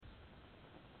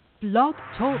Blog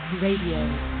Talk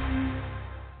Radio.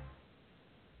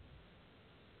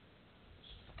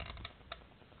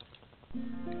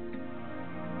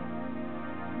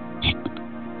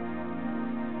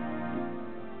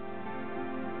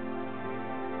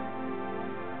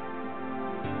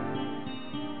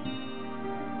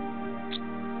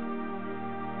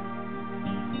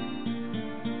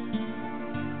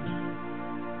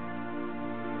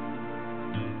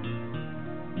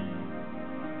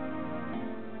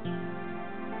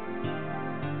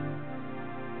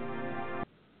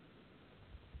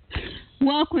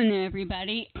 Welcome,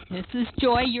 everybody. This is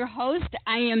Joy, your host.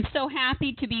 I am so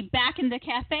happy to be back in the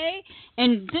cafe.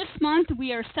 And this month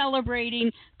we are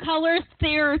celebrating Color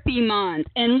Therapy Month.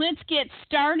 And let's get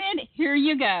started. Here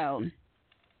you go.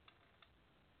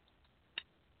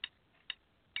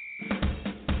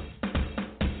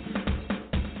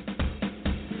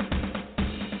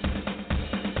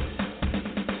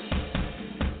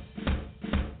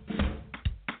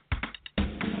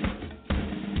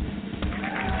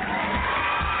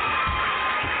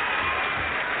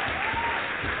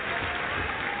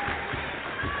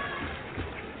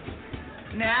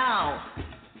 Now,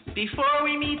 before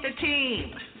we meet the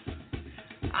team,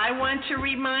 I want to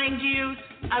remind you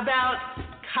about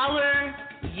color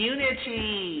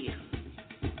unity.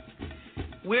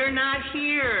 We're not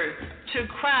here to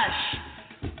crush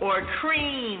or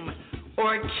cream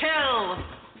or kill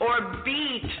or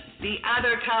beat the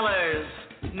other colors.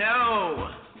 No.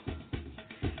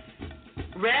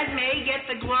 Red may get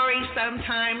the glory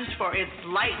sometimes for its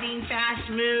lightning-fast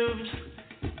moves,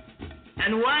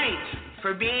 and white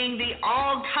for being the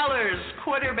all-colors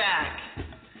quarterback.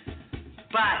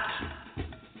 But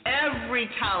every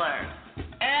color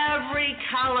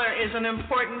is an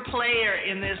important player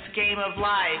in this game of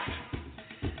life.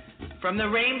 From the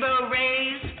rainbow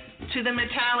rays to the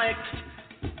metallics,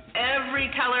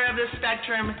 every color of the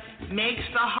spectrum makes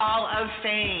the Hall of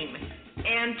Fame.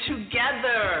 And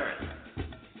together,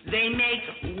 they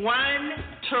make one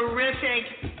terrific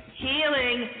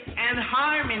healing and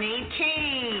harmony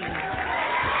team.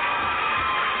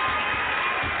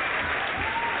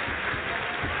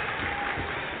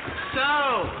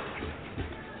 So,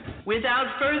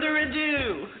 without further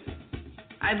ado,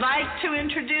 I'd like to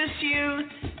introduce you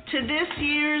to this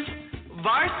year's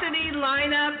varsity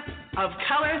lineup of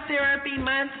Color Therapy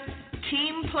Month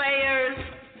team players.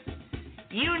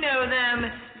 You know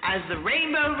them as the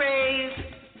Rainbow Rays,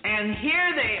 and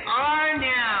here they are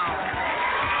now.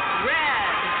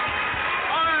 Red,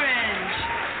 orange,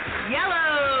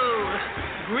 yellow,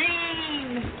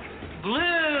 green,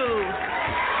 blue,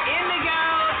 indigo,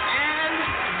 and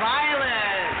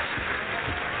violet.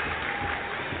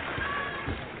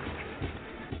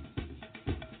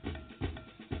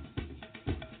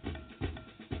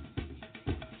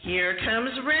 Here comes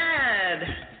red,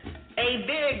 a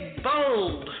big,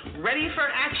 bold, ready for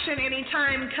action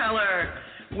anytime color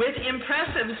with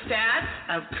impressive stats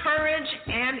of courage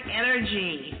and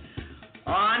energy.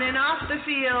 On and off the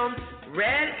field,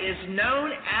 red is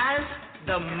known as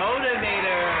the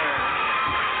motivator.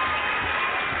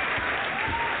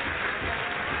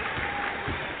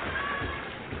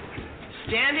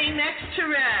 Standing next to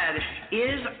red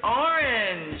is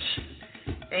orange,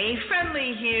 a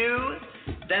friendly hue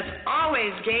that's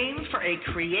always game for a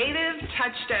creative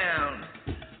touchdown.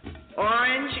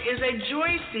 Orange is a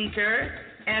joy seeker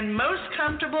and most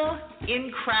comfortable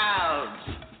in crowds.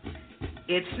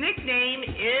 Its nickname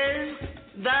is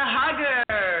the Hugger.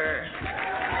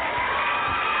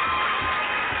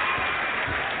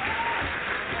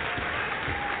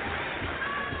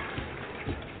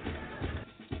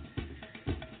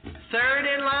 Third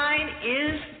in line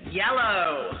is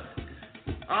yellow.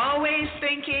 Always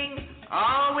thinking,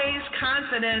 always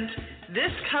confident,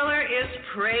 this color is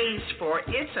praised for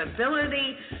its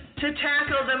ability to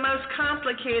tackle the most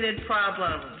complicated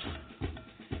problems.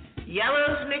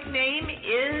 Yellow's nickname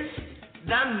is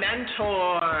the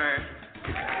Mentor.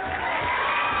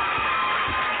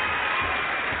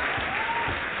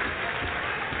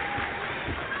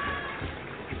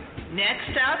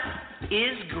 Next up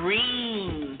is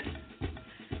green.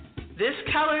 This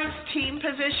color's team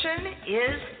position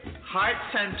is Heart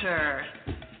Center.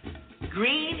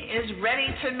 Green is ready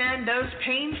to mend those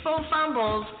painful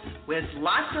fumbles with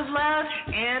lots of love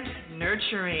and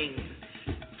nurturing.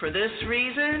 For this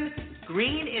reason,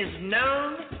 green is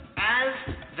known as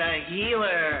the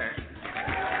healer.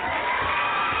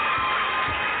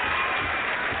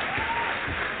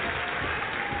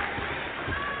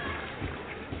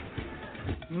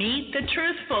 Meet the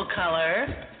truthful color,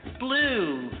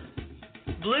 blue.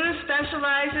 Blue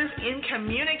specializes in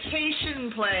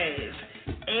communication plays,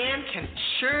 and can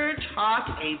sure talk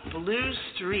a blue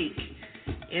streak.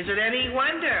 Is it any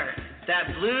wonder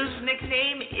that Blue's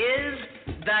nickname is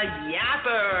the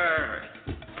Yapper?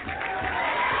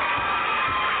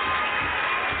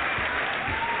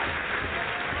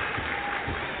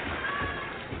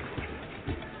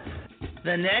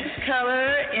 The next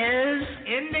color is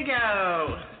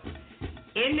indigo.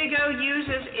 Indigo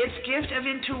uses its gift of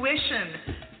intuition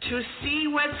to see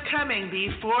what's coming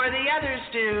before the others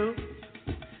do.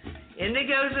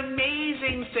 Indigo's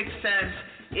amazing sixth sense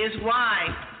is why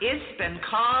it's been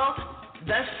called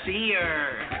the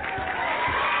seer.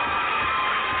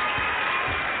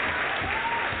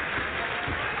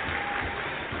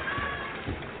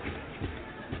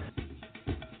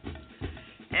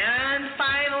 And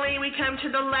finally, we come to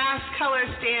the last color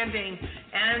standing,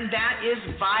 and that is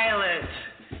violet,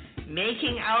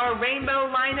 making our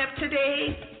rainbow lineup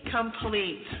today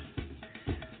complete.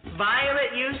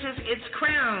 Violet uses its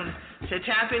crown to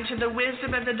tap into the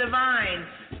wisdom of the divine,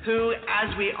 who,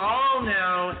 as we all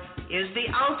know, is the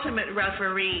ultimate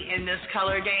referee in this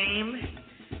color game.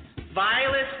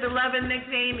 Violet's beloved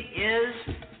nickname is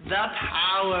the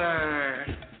Power.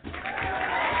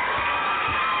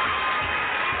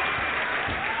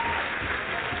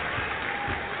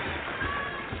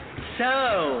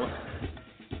 So,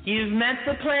 you've met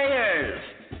the players.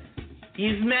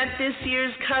 You've met this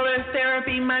year's Color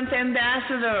Therapy Month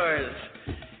ambassadors.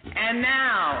 And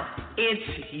now,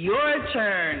 it's your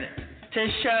turn to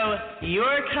show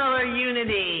your color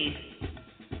unity.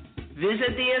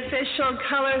 Visit the official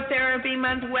Color Therapy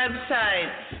Month website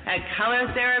at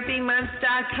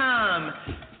colortherapymonth.com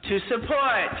to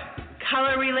support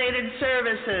color-related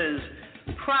services,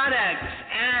 products,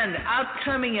 and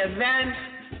upcoming events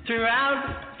throughout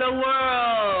the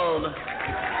world.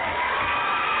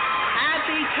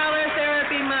 Happy Color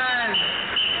Therapy Month!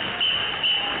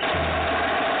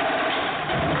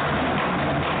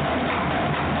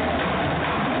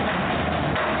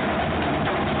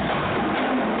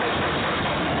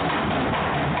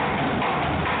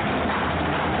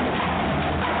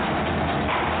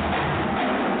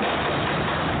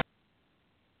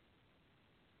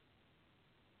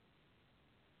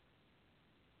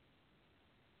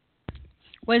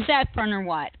 Was that fun or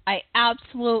what? I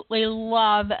absolutely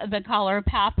love the Color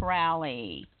Pop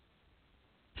Rally.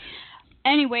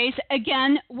 Anyways,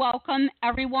 again, welcome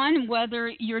everyone, whether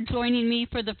you're joining me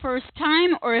for the first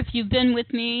time or if you've been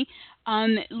with me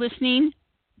listening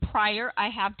prior. I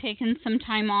have taken some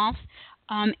time off,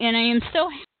 and I am so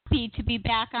happy to be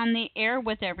back on the air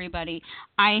with everybody.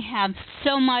 I have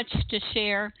so much to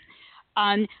share.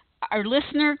 Our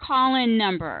listener call-in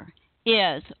number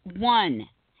is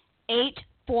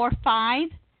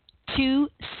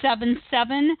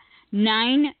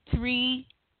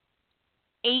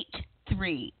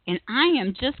 1-845-277-9383. And I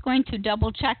am just going to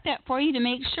double check that for you to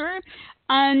make sure.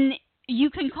 You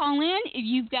can call in if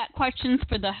you've got questions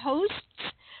for the hosts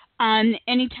on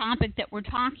any topic that we're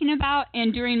talking about.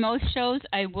 And during most shows,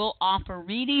 I will offer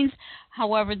readings.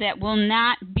 However, that will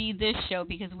not be this show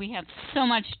because we have so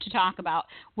much to talk about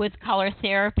with Color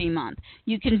Therapy Month.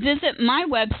 You can visit my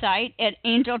website at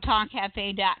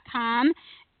angeltalkcafe.com.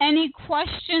 Any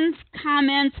questions,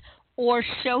 comments, or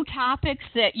show topics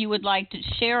that you would like to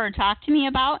share or talk to me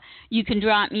about, you can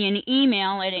drop me an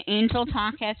email at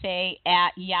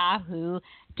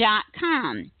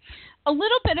angeltalkcafe@yahoo.com. A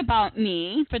little bit about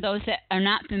me, for those that are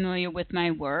not familiar with my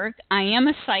work. I am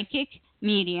a psychic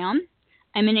medium.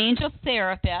 I'm an angel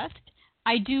therapist.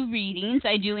 I do readings.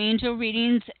 I do angel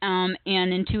readings and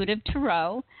intuitive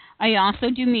tarot. I also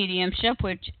do mediumship,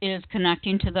 which is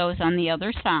connecting to those on the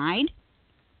other side.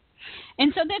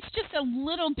 And so that's just a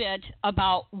little bit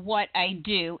about what I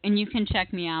do, and you can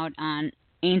check me out on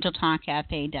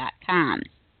angeltalkcafe.com.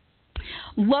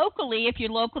 Locally, if you're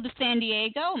local to San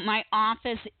Diego, my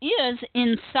office is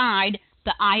inside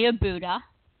the Eye of Buddha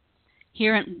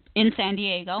here in San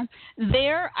Diego.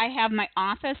 There I have my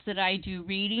office that I do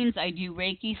readings, I do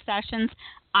Reiki sessions,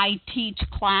 I teach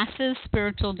classes,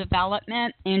 spiritual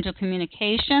development, angel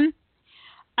communication.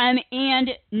 And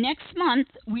next month,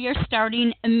 we are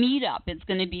starting a meetup. It's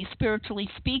going to be Spiritually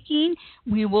Speaking.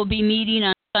 We will be meeting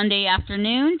on Sunday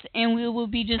afternoons, and we will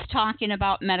be just talking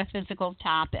about metaphysical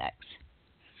topics.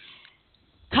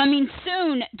 Coming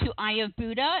soon to Eye of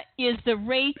Buddha is the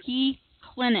Reiki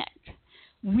Clinic.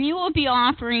 We will be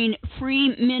offering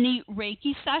free mini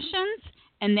Reiki sessions,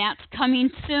 and that's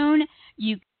coming soon.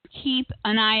 You keep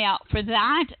an eye out for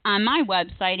that on my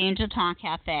website, Angel Talk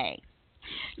Cafe.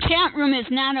 Chat room is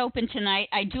not open tonight.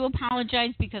 I do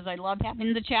apologize because I love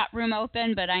having the chat room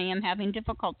open, but I am having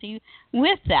difficulty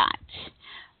with that.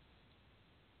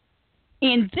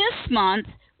 In this month,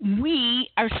 we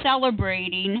are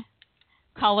celebrating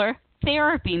Color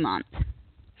Therapy Month.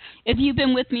 If you've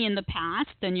been with me in the past,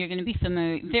 then you're going to be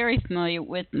very familiar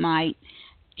with my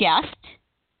guest.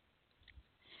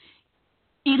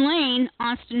 Eleyne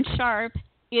Austin Sharp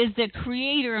is the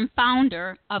creator and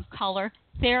founder of Color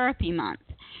Therapy Month.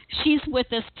 She's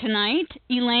with us tonight.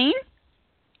 Eleyne,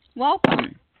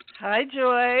 welcome. Hi,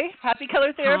 Joy. Happy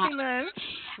Color Therapy Month.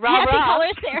 Happy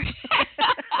Color Therapy.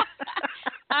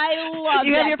 I love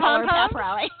you that have your color pom-pom? pep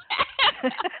rally.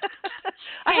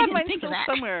 I have mine think still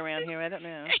somewhere around here. I don't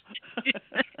know.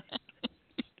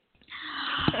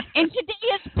 And today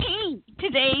is pink.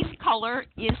 Today's color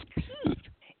is pink.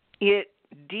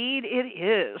 Indeed, it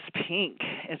is pink.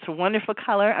 It's a wonderful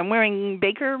color. I'm wearing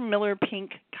Baker Miller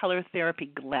pink color therapy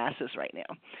glasses right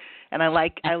now, and I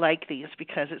like these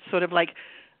because it's sort of like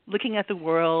looking at the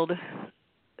world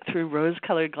through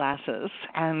rose-colored glasses,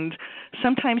 and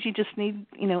sometimes you just need,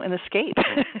 an escape.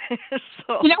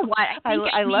 So you know what?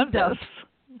 I love those. this.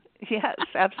 Yes,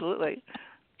 absolutely.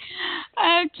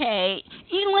 Okay,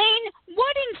 Eleyne,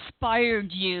 what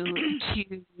inspired you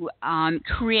to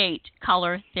create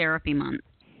Color Therapy Month?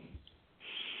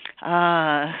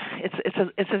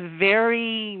 It's a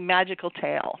very magical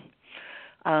tale.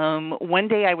 One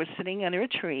day I was sitting under a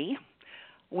tree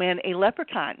when a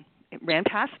leprechaun ran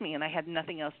past me, and I had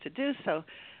nothing else to do, so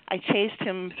I chased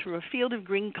him through a field of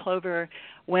green clover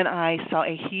when I saw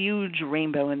a huge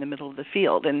rainbow in the middle of the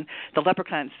field. And the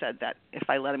leprechaun said that if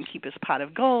I let him keep his pot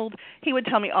of gold, he would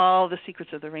tell me all the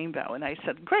secrets of the rainbow. And I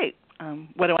said, great,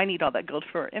 what do I need all that gold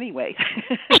for anyway?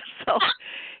 So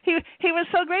he was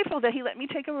so grateful that he let me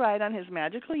take a ride on his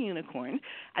magical unicorn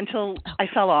until I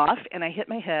fell off and I hit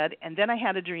my head. And then I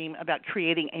had a dream about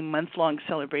creating a month-long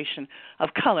celebration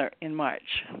of color in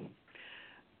March.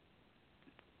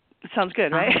 Sounds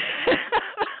good, right?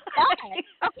 Okay,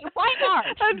 why not?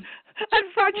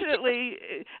 Unfortunately,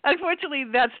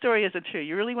 that story isn't true.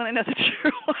 You really want to know the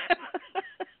true one?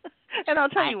 And I'll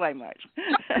tell you why March.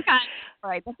 All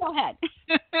right, but go ahead.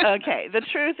 Okay, the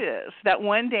truth is that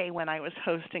one day when I was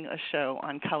hosting a show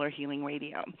on Color Healing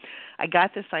Radio, I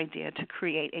got this idea to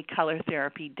create a color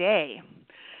therapy day.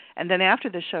 And then after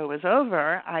the show was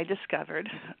over, I discovered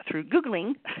through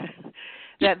Googling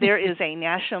that there is a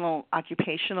National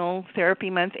Occupational Therapy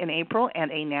Month in April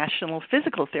and a National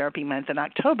Physical Therapy Month in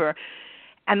October.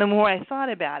 And the more I thought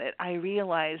about it, I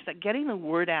realized that getting the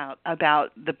word out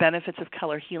about the benefits of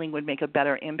color healing would make a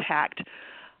better impact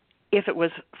if it was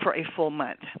for a full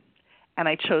month. And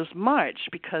I chose March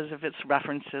because of its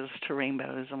references to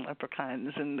rainbows and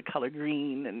leprechauns and the color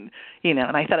green, and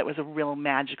and I thought it was a real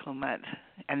magical month.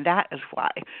 And that is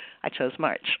why I chose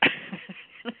March.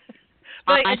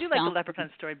 But I do like the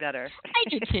leprechaun story better. I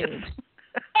do too.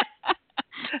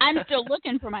 I'm still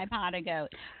looking for my pot of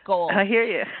gold. I hear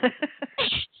you.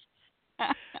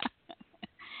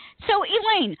 So,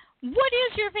 Eleyne, what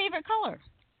is your favorite color?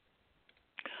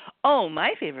 Oh,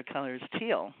 my favorite color is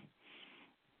teal.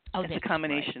 Oh, it's a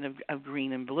combination of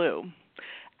green and blue.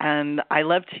 And I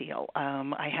love teal.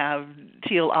 I have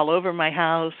teal all over my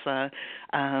house,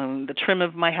 the trim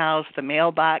of my house, the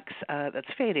mailbox that's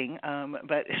fading,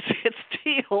 but it's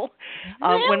teal.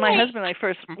 Really? When my husband and I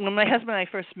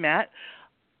first met,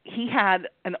 he had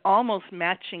an almost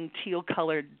matching teal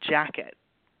colored jacket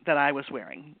that I was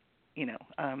wearing.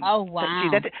 Oh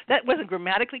wow! That wasn't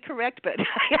grammatically correct, but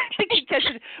I think you catch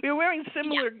it. We were wearing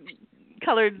similar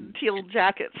colored teal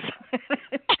jackets,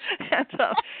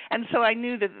 and so I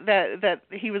knew that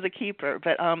he was a keeper.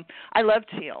 But I love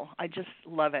teal. I just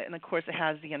love it, and of course it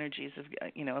has the energies of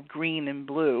of green and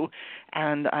blue,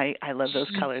 and I love those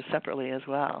colors separately as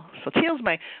well. So teal's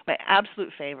my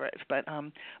absolute favorite. But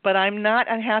I'm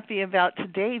not unhappy about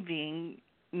today being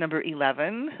number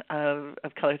 11 of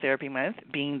Color Therapy Month,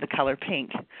 being the color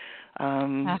pink.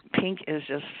 Pink is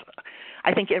just,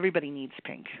 I think everybody needs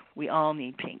pink. We all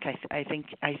need pink. I think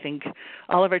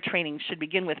all of our training should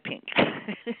begin with pink.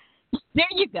 There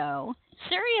you go.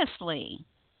 Seriously.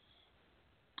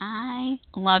 I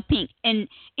love pink. And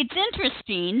it's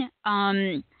interesting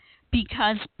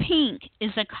because pink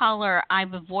is a color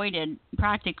I've avoided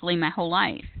practically my whole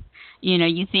life.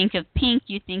 You think of pink,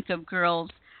 you think of girls,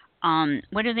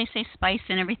 what do they say, spice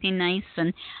and everything nice.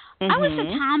 And I was a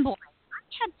tomboy. I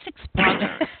had 6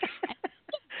 brothers.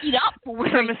 Beat up for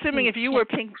so I'm assuming if you were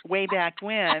pink way back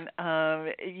when,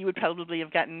 you would probably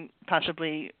have gotten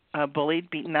possibly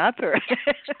bullied, beaten up, or so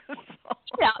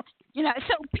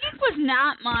pink was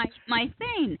not my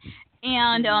thing.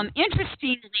 And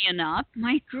interestingly enough,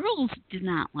 my girls did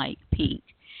not like pink.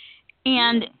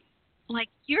 And like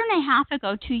a year and a half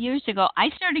ago, 2 years ago, I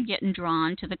started getting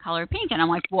drawn to the color pink, and I'm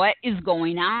like, what is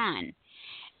going on?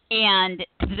 And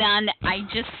then I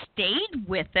just stayed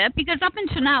with it because up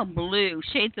until now,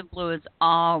 shades of blue has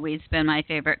always been my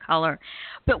favorite color.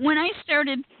 But when I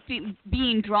started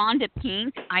being drawn to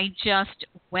pink, I just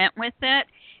went with it.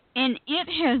 And it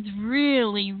has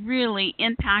really, really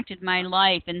impacted my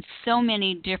life in so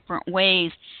many different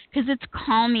ways because it's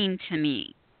calming to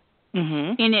me.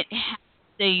 Mm-hmm. And it has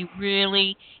a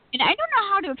really, and I don't know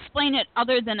how to explain it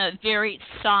other than a very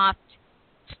soft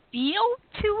feel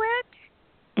to it.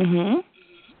 Mm-hmm.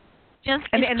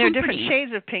 And there are different comforting.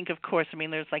 shades of pink, of course. I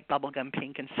mean, there's like bubblegum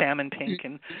pink and salmon pink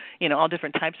and, all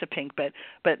different types of pink. But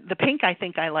the pink I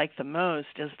think I like the most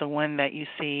is the one that you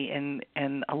see in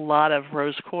a lot of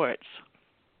rose quartz.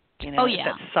 Oh, yeah.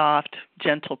 That soft,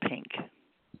 gentle pink.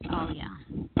 Oh, yeah.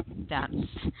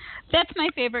 That's my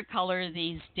favorite color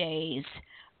these days.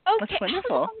 Okay. That's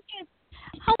wonderful.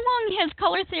 How long has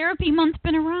Color Therapy Month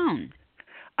been around?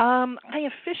 I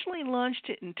officially launched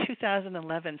it in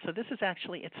 2011, so this is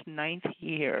actually its 9th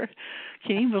year.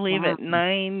 Can you believe it?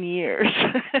 9 years.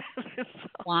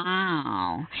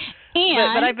 Wow.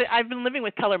 And but I've been living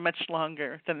with color much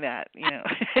longer than that,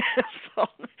 so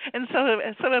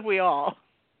have we all.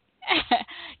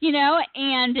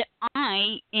 And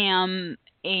I am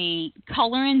a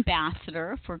color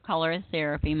ambassador for Color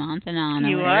Therapy Month and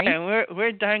honorary. You are, and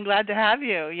we're darn glad to have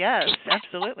you. Yes,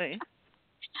 absolutely.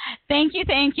 Thank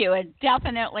you. It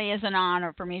definitely is an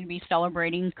honor for me to be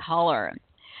celebrating color.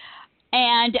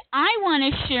 And I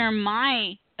want to share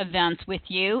my events with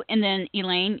you, and then,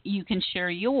 Eleyne, you can share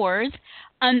yours.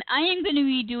 I am going to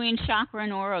be doing chakra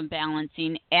and aura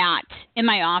balancing in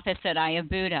my office at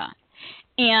Ayabuda.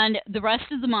 And the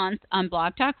rest of the month on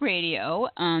Blog Talk Radio,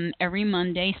 every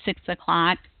Monday, 6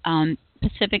 o'clock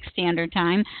Pacific Standard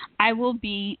Time, I will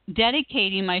be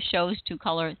dedicating my shows to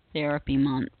Color Therapy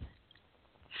Month.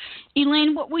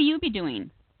 Eleyne, what will you be doing?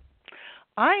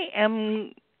 I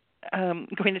am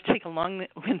going to take a long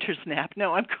winter's nap.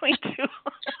 No, I'm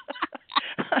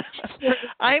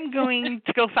going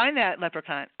to go find that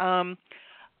leprechaun.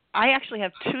 I actually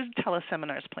have 2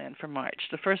 teleseminars planned for March.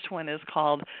 The first one is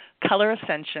called Color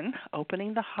Ascension,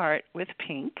 Opening the Heart with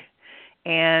Pink,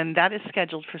 and that is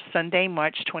scheduled for Sunday,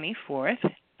 March 24th.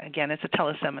 Again, it's a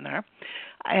teleseminar.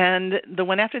 And the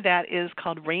one after that is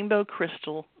called Rainbow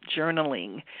Crystal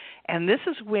Journaling. And this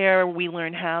is where we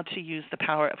learn how to use the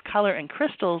power of color and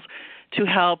crystals to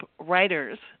help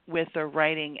writers with their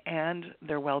writing and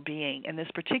their well-being. And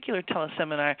this particular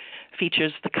teleseminar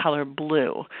features the color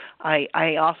blue. I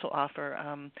also offer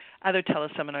other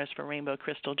teleseminars for Rainbow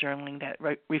Crystal Journaling that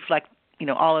reflect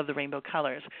all of the rainbow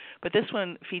colors. But this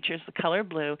one features the color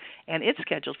blue, and it's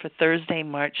scheduled for Thursday,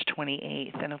 March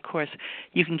 28th. And, of course,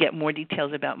 you can get more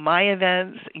details about my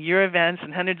events, your events,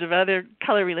 and hundreds of other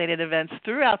color-related events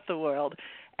throughout the world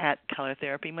at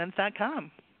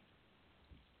colortherapymonth.com.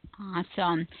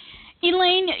 Awesome.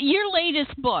 Eleyne, your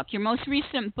latest book, your most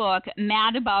recent book,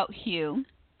 Mad About Hue,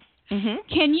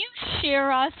 can you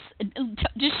share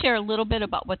just share a little bit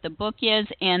about what the book is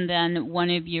and then one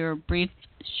of your brief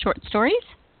short stories?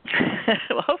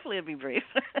 Well, hopefully it'll be brief.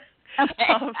 Okay.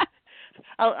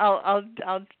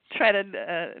 I'll try to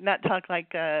not talk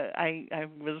like I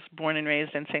was born and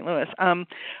raised in St. Louis.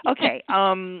 Okay.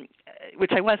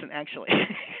 Which I wasn't actually.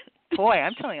 Boy,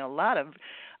 I'm telling a lot of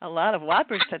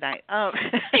whoppers tonight.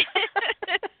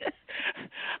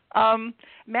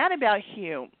 Mad About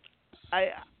Hue.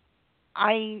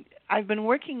 I've been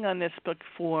working on this book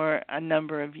for a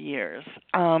number of years.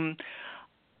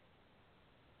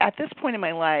 At this point in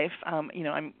my life,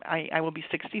 I will be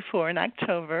 64 in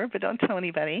October, but don't tell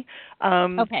anybody.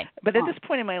 Okay. But at this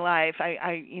point in my life,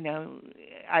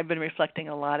 I've been reflecting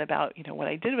a lot about what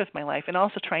I did with my life, and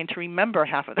also trying to remember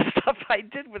half of the stuff I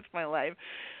did with my life,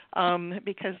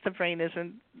 because the brain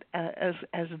isn't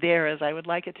as there as I would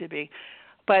like it to be.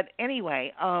 But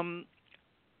anyway,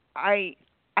 I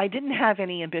didn't have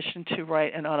any ambition to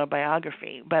write an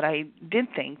autobiography, but I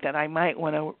did think that I might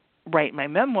want to write my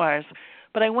memoirs.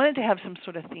 But I wanted to have some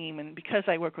sort of theme, and because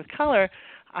I work with color,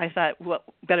 I thought, what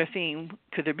better theme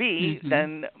could there be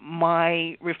than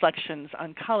my reflections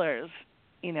on colors,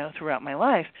 throughout my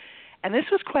life. And this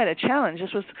was quite a challenge.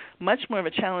 This was much more of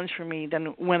a challenge for me than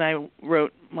when I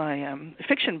wrote my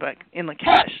fiction book, In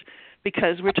Lakesh,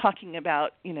 because we're talking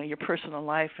about, your personal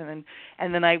life, and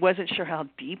then I wasn't sure how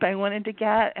deep I wanted to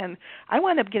get, and I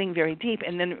wound up getting very deep,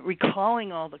 and then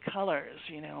recalling all the colors,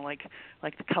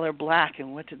 like the color black,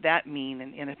 and what did that mean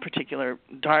in a particular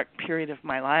dark period of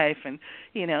my life, and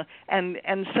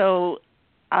so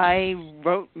I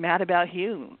wrote Mad About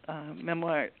Hue, a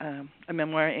memoir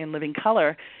in living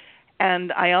color,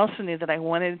 and I also knew that I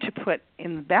wanted to put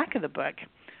in the back of the book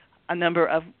a number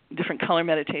of different color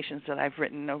meditations that I've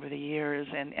written over the years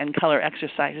and color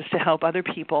exercises to help other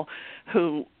people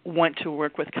who want to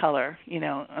work with color,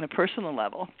 on a personal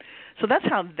level. So that's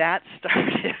how that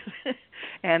started.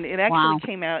 And it actually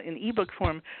came out in ebook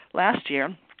form last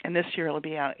year, and this year it'll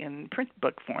be out in print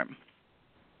book form.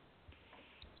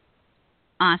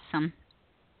 Awesome.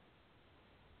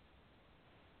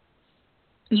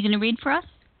 You going to read for us?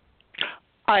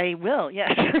 I will,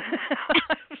 yes.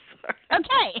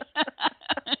 Okay.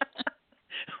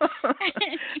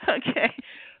 Okay.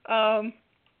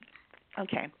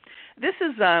 Okay. This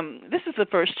is the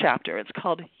first chapter. It's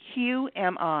called Hue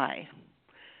Am I.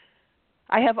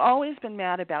 I have always been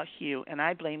mad about hue, and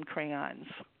I blame crayons.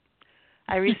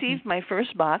 I received my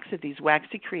first box of these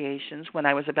waxy creations when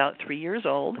I was about 3 years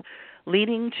old,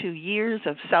 leading to years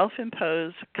of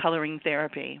self-imposed coloring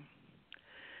therapy.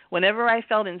 Whenever I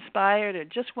felt inspired or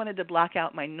just wanted to block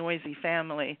out my noisy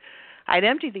family, I'd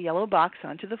empty the yellow box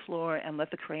onto the floor and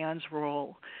let the crayons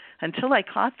roll until I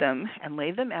caught them and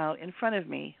laid them out in front of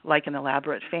me like an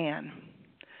elaborate fan.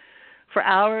 For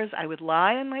hours, I would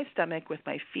lie on my stomach with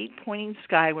my feet pointing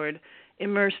skyward,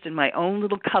 immersed in my own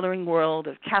little coloring world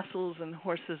of castles and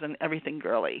horses and everything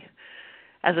girly.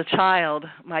 As a child,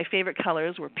 my favorite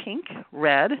colors were pink,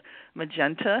 red,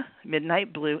 magenta,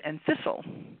 midnight blue, and thistle.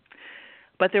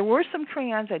 But there were some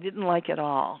crayons I didn't like at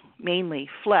all, mainly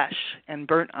flesh and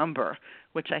burnt umber,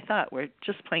 which I thought were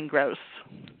just plain gross.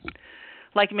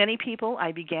 Like many people,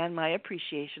 I began my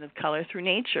appreciation of color through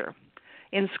nature.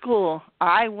 In school,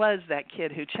 I was that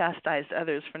kid who chastised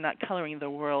others for not coloring the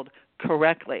world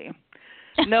correctly.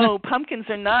 No, pumpkins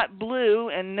are not blue,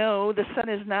 and no, the sun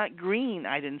is not green,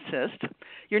 I'd insist.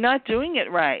 You're not doing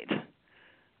it right.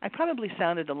 I probably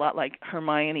sounded a lot like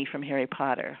Hermione from Harry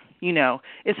Potter.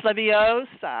 It's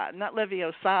Leviosa, not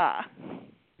Leviosa.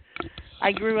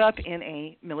 I grew up in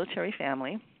a military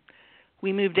family.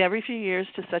 We moved every few years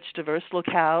to such diverse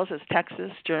locales as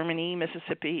Texas, Germany,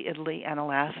 Mississippi, Italy, and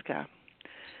Alaska.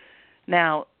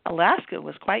 Now, Alaska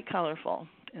was quite colorful,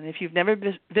 and if you've never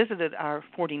visited our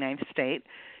 49th state,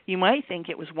 you might think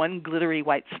it was one glittery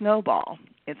white snowball.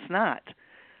 It's not.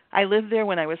 I lived there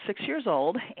when I was 6 years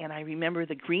old, and I remember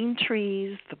the green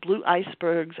trees, the blue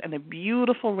icebergs, and the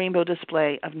beautiful rainbow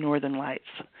display of northern lights.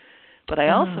 But I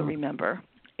also remember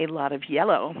a lot of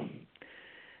yellow.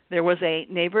 There was a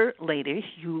neighbor lady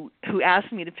who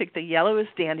asked me to pick the yellowest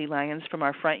dandelions from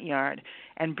our front yard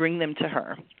and bring them to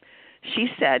her. She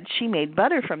said she made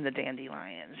butter from the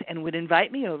dandelions and would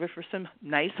invite me over for some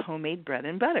nice homemade bread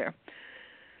and butter.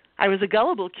 I was a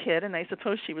gullible kid, and I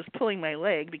suppose she was pulling my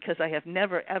leg because I have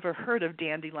never, ever heard of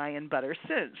dandelion butter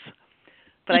since.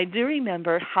 But I do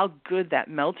remember how good that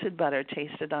melted butter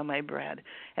tasted on my bread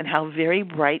and how very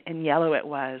bright and yellow it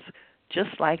was, just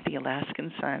like the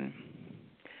Alaskan sun.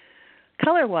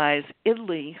 Color-wise,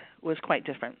 Italy was quite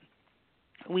different.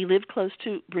 We lived close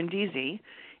to Brindisi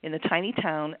in the tiny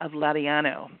town of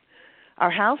Lariano. Our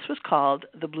house was called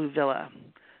the Blue Villa,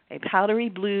 a powdery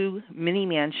blue mini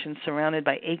mansion surrounded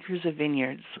by acres of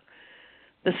vineyards.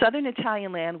 The southern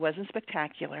Italian land wasn't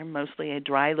spectacular, mostly a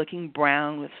dry-looking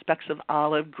brown with specks of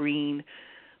olive green,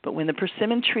 but when the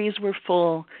persimmon trees were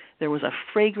full, there was a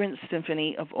fragrant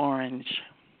symphony of orange.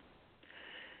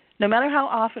 No matter how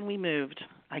often we moved,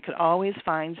 I could always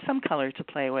find some color to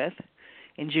play with.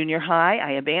 In junior high,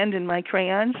 I abandoned my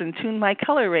crayons and tuned my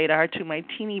color radar to my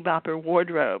teeny bopper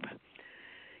wardrobe.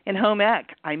 In home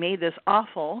ec, I made this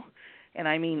awful, and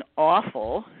I mean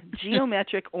awful,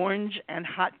 geometric orange and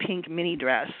hot pink mini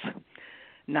dress,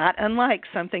 not unlike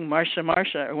something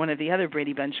Marsha or one of the other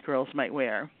Brady Bunch girls might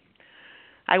wear.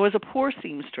 I was a poor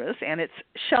seamstress, and its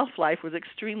shelf life was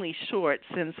extremely short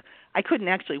since I couldn't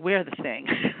actually wear the thing.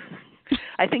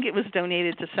 I think it was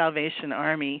donated to Salvation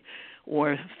Army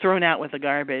or thrown out with the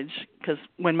garbage, because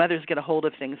when mothers get a hold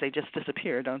of things, they just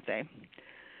disappear, don't they?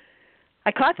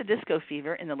 I caught the disco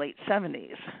fever in the late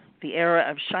 70s, the era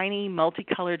of shiny,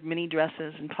 multicolored mini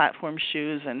dresses and platform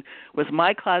shoes, and was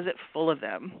my closet full of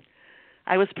them.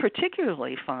 I was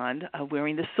particularly fond of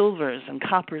wearing the silvers and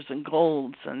coppers and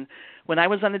golds, and when I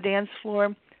was on the dance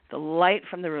floor, the light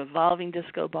from the revolving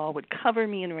disco ball would cover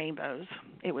me in rainbows.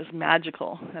 It was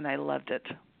magical, and I loved it.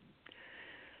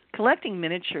 Collecting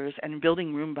miniatures and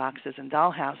building room boxes and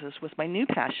dollhouses was my new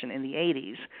passion in the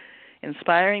 80s,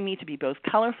 inspiring me to be both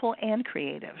colorful and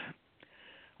creative.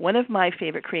 One of my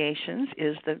favorite creations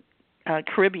is the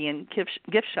Caribbean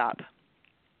gift shop.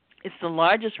 It's the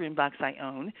largest room box I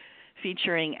own,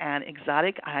 featuring an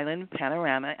exotic island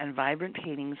panorama and vibrant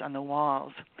paintings on the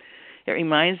walls. It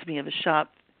reminds me of a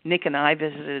shop Nick and I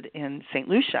visited in St.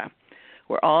 Lucia,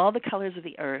 where all the colors of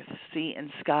the earth, sea,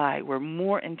 and sky were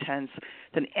more intense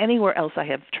than anywhere else I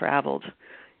have traveled,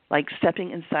 like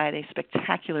stepping inside a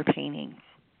spectacular painting.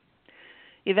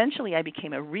 Eventually, I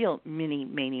became a real mini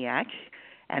maniac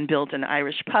and built an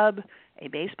Irish pub, a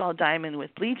baseball diamond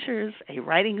with bleachers, a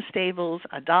riding stables,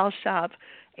 a doll shop,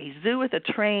 a zoo with a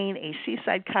train, a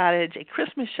seaside cottage, a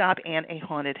Christmas shop, and a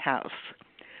haunted house.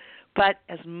 But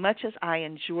as much as I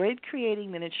enjoyed creating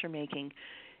miniature making,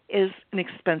 it is an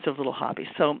expensive little hobby,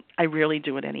 so I rarely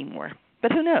do it anymore.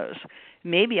 But who knows?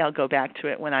 Maybe I'll go back to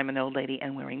it when I'm an old lady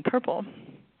and wearing purple.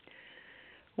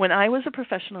 When I was a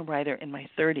professional writer in my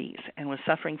 30s and was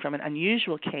suffering from an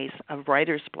unusual case of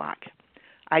writer's block,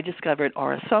 I discovered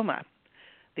Aurosoma,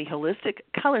 the holistic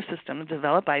color system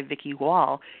developed by Vicki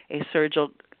Wall, a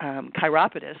surgical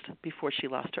chiropodist, before she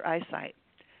lost her eyesight.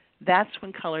 That's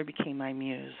when color became my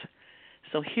muse.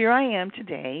 So here I am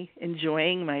today,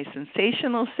 enjoying my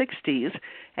sensational 60s,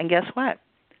 and guess what?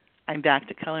 I'm back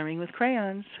to coloring with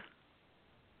crayons.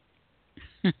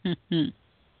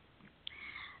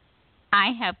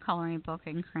 I have coloring book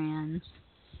and crayons.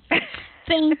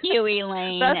 Thank you,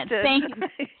 Eleyne. Busted. Thank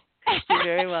you. You're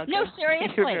very welcome. No,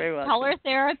 seriously. You're very welcome. Color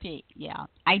therapy. Yeah,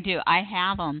 I do. I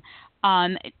have them.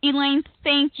 Eleyne,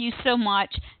 thank you so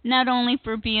much, not only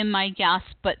for being my guest,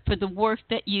 but for the work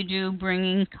that you do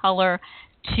bringing color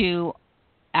to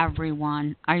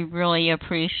everyone. I really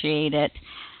appreciate it.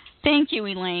 Thank you,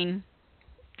 Eleyne.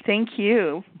 Thank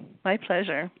you. My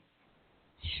pleasure.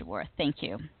 Sure. Thank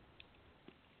you.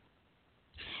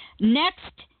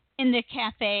 Next in the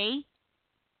cafe,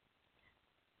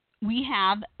 we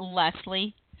have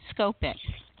Leslie Skopik.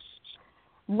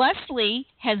 Leslie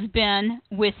has been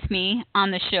with me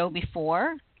on the show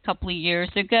before, a couple of years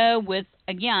ago, with,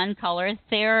 again, Color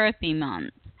Therapy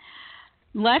Month.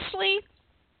 Leslie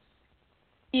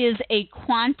is a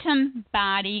quantum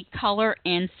body color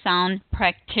and sound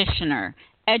practitioner,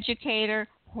 educator,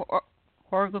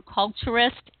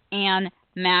 horticulturist, and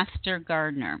master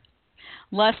gardener.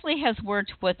 Leslie has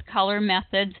worked with color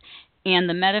methods and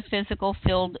the metaphysical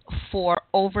field for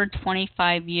over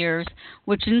 25 years,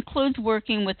 which includes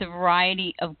working with a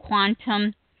variety of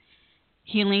quantum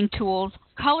healing tools,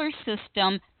 color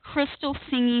system, crystal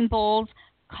singing bowls,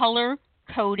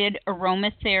 color-coded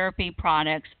aromatherapy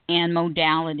products, and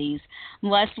modalities.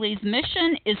 Leslie's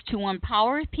mission is to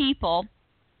empower people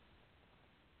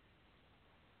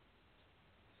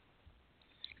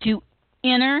to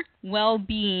inner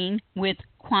well-being with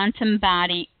quantum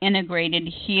body integrated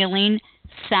healing,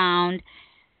 sound,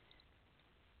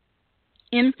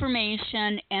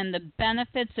 information, and the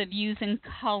benefits of using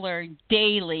color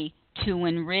daily to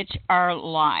enrich our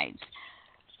lives.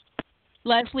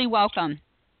 Leslie, welcome.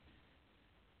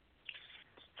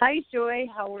 Hi, Joy.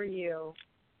 How are you?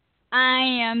 I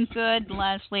am good,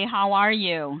 Leslie. How are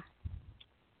you?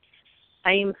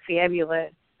 I am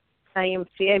fabulous.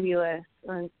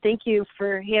 And thank you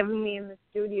for having me in the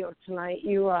studio tonight.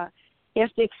 You have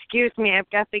to excuse me. I've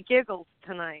got the giggles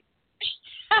tonight.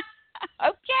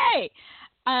 Okay.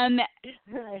 I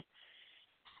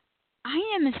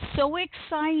am so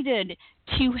excited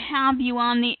to have you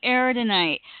on the air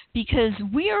tonight because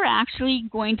we are actually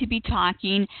going to be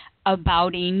talking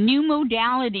about a new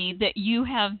modality that you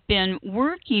have been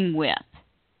working with.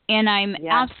 And I'm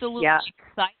absolutely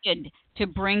excited to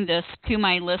bring this to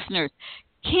my listeners.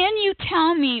 Can you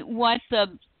tell me what the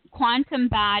quantum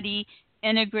body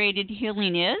integrated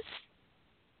healing is?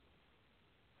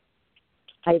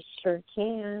 I sure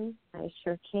can.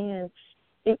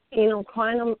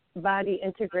 Quantum body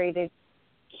integrated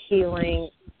healing,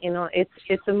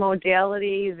 it's a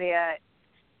modality that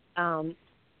I'm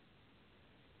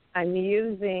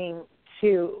using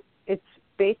it's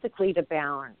basically to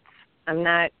balance. I'm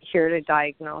not here to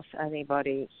diagnose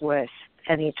anybody with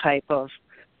any type of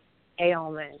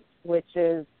ailment, which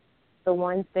is the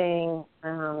one thing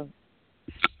that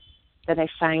I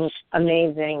find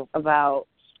amazing about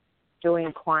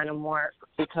doing quantum work,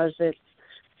 because it's,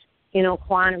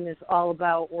 quantum is all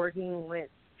about working with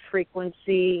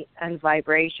frequency and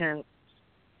vibration,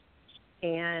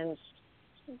 and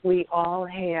we all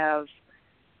have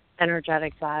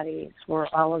energetic bodies. We're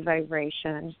all a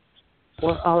vibration.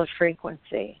 We're all a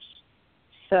frequency.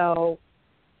 So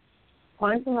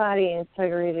quantum body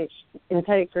integrated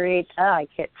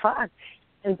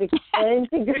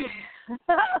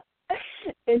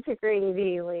integrated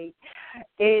healing.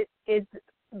 It's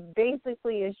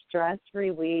basically a stress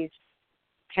release,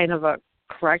 kind of a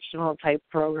correctional type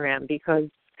program, because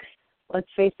let's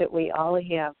face it, we all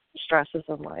have stresses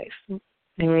in life.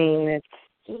 I mean,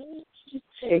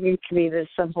 it could be the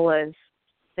simplest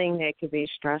thing that could be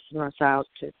stressing us out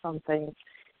to something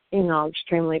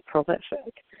extremely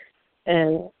prolific.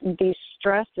 And these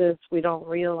stresses, we don't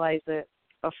realize it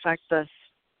affect us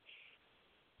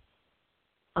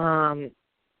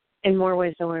in more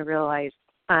ways than we realize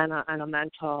on a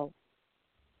mental,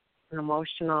 an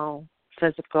emotional,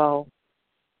 physical,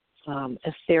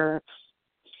 etheric,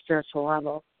 spiritual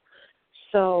level.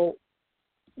 So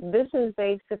this is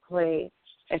basically,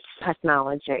 it's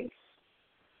technology.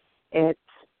 It's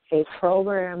a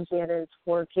program that is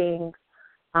working,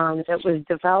 that was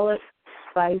developed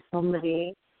by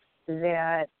somebody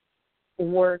that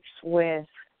works with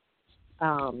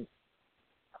Qigong.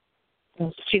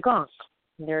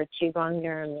 They're a Qigong,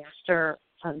 they're a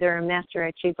master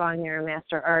at Qigong, they're a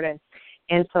master artist.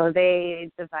 And so they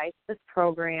devised this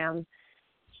program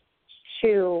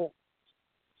to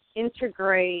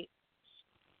integrate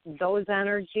those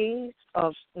energies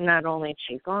of not only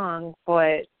Qigong,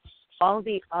 but all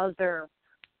the other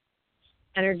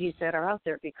energies that are out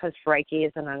there, because Reiki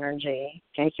is an energy,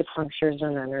 acupuncture is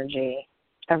an energy,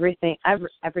 everything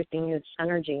is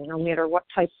energy, no matter what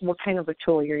kind of a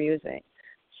tool you're using.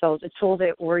 So the tool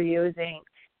that we're using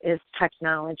is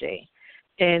technology.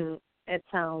 And it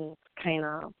sounds kind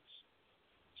of,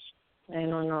 I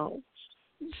don't know,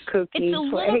 kooky,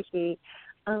 wacky.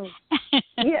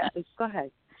 Yeah, go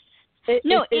ahead.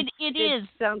 It is. It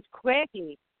sounds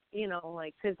quacky,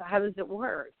 because how does it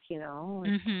work,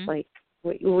 It's like,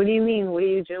 what do you mean? What are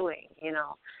you doing,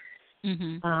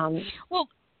 Well,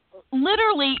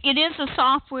 literally, it is a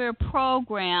software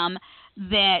program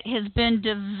that has been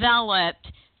developed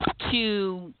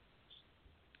to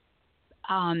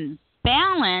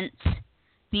balance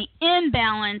the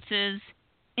imbalances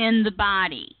in the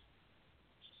body.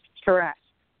 Correct.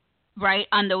 Right,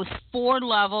 on those 4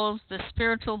 levels, the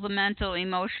spiritual, the mental,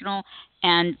 emotional,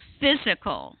 and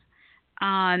physical.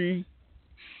 And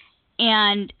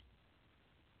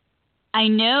I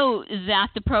know that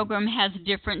the program has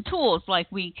different tools, like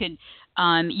you could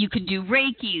do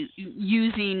Reiki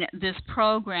using this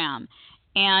program.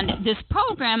 And this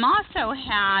program also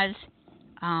has,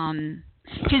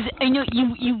 because I know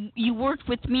you worked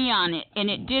with me on it, and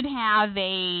it did have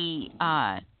a,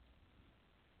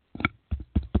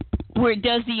 where it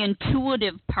does the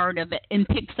intuitive part of it and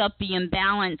picks up the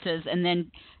imbalances and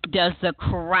then does the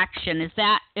correction.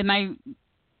 Am I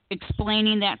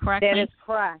explaining that correctly? That is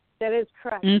correct. Okay.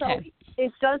 So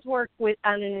it does work on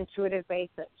an intuitive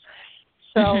basis.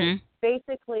 So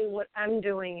basically what I'm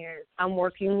doing is I'm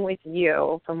working with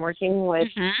you. I'm working with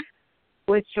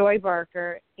Joy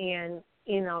Barker, and,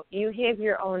 you have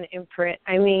your own imprint.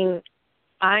 I mean,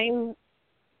 I'm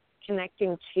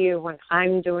connecting to you when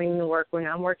I'm doing the work, when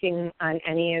I'm working on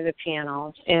any of the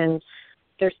panels. And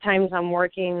there's times I'm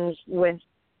working with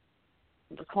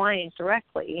the client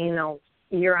directly,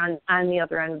 you're on the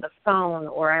other end of the phone,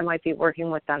 or I might be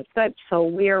working with on Skype. So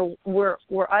we're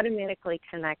automatically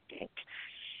connecting,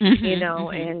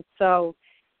 and so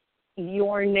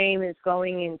your name is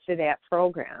going into that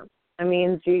program. I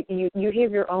mean, you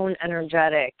have your own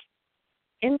energetic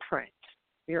imprint,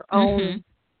 your own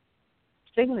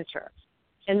signature,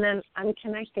 and then I'm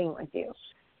connecting with you.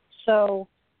 So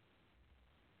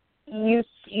you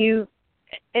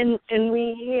and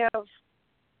we have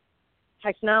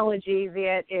technology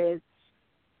that is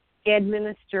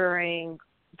administering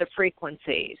the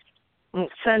frequencies,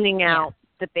 sending out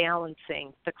the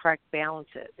balancing, the correct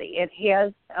balances. It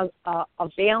has a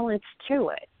balance to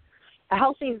it. A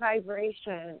healthy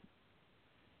vibration,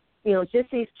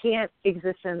 disease can't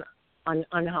exist in an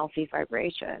unhealthy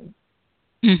vibration.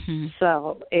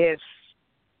 So if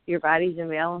your body's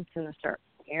imbalanced in a certain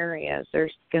area,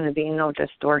 there's going to be no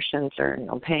distortions or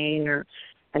no pain or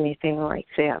anything like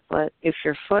that. But if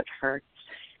your foot hurts,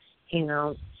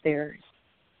 there's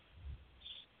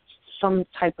some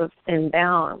type of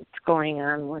imbalance going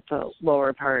on with the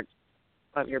lower part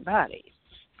of your body.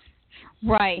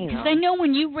 Right, because I know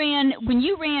when you ran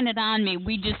it on me,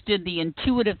 we just did the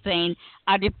intuitive thing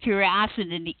out of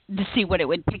curiosity to see what it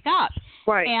would pick up.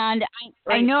 Right. And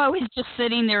I know I was just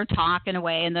sitting there talking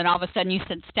away, and then all of a sudden you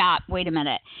said, stop, wait a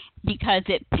minute, because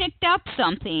it picked up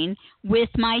something with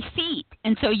my feet.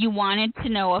 And so you wanted to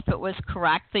know if it was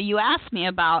correct. So you asked me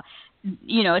about,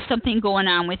 something going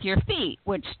on with your feet,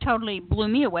 which totally blew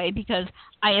me away because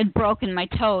I had broken my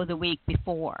toe the week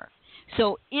before.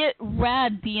 So it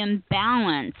read the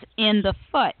imbalance in the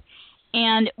foot.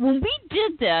 And when we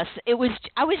did this,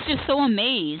 I was just so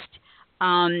amazed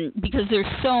because there's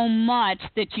so much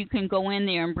that you can go in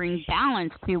there and bring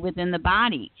balance to within the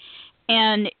body.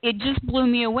 And it just blew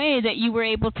me away that you were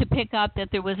able to pick up that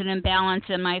there was an imbalance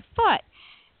in my foot.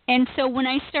 And so when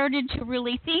I started to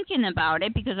really thinking about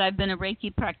it, because I've been a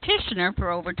Reiki practitioner for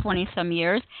over 20-some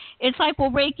years, it's like,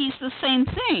 well, Reiki's the same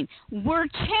thing. We're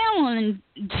channeling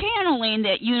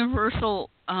that universal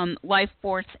life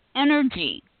force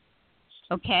energy,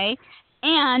 okay?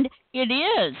 And it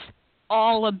is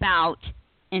all about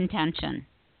intention.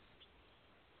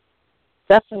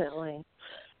 Definitely.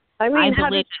 I mean, how does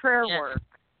believe prayer it. work?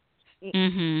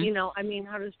 Mm-hmm. You know, I mean,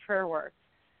 how does prayer work?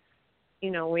 You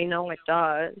know, we know it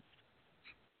does.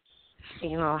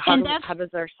 You know, how does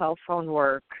our cell phone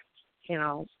work? You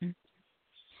know,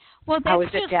 well, that's how is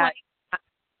it just that like,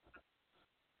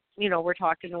 you know, we're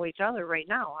talking to each other right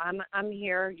now? I'm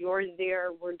here, you're there,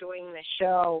 we're doing the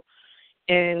show,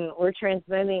 and we're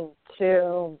transmitting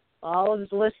to all of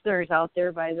the listeners out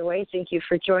there. By the way, thank you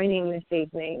for joining this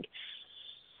evening.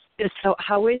 So,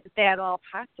 how is that all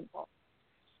possible?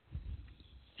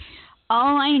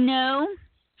 all I know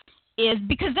is,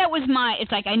 because that was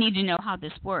it's like, I need to know how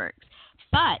this works.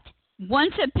 But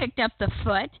once it picked up the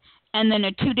foot, and then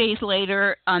 2 days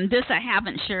later, this I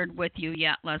haven't shared with you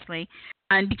yet, Leslie,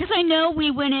 because I know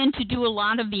we went in to do a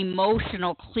lot of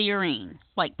emotional clearing,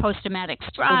 like post-traumatic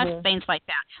stress, things like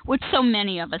that, which so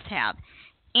many of us have.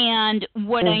 And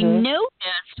what I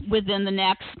noticed within the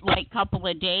next couple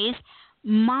of days,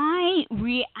 my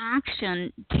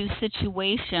reaction to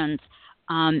situations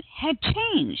had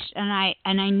changed, and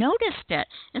I noticed it.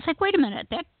 It's like, wait a minute,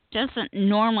 that doesn't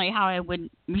normally how I would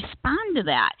respond to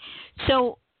that.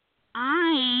 So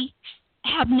I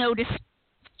have noticed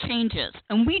changes,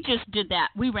 and we just did that.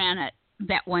 We ran it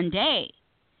that one day.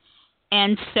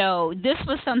 And so this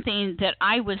was something that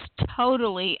I was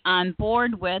totally on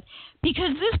board with,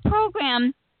 because this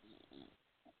program,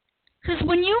 because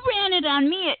when you ran it on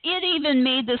me, it even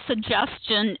made the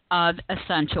suggestion of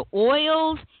essential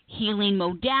oils, healing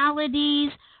modalities,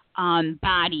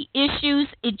 body issues.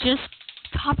 It just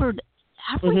covered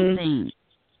everything.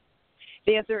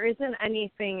 Yeah, there isn't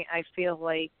anything I feel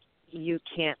like you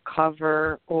can't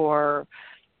cover or,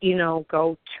 you know,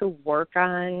 go to work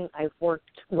on. I've worked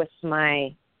with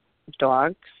my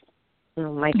dogs, you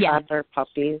know, my toddler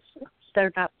puppies.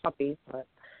 They're not puppies, but,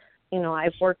 you know,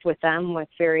 I've worked with them with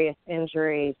various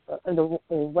injuries. The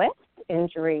last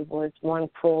injury was one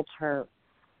pulled her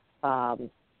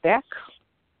back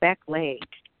leg.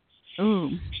 Ooh.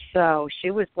 So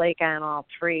she was like on all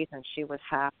threes, and she was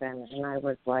hopping, and I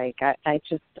was like, I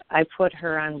put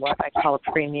her on what I call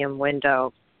a premium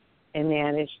window, and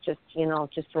managed just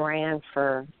ran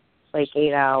for like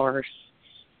 8 hours,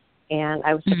 and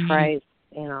I was surprised,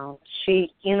 you know,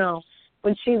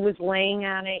 when she was laying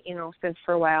on it, you know, since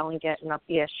for a while and getting up,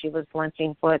 yes, she was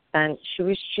limping, but then she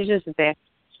just back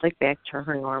to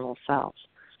her normal self.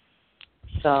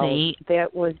 So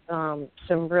that was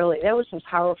some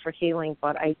powerful healing,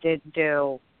 but I did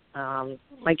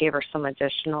I gave her some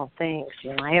additional things.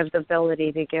 You know, I have the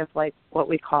ability to give like what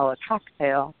we call a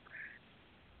cocktail,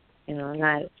 you know,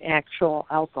 not actual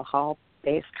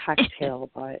alcohol-based cocktail,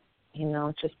 but, you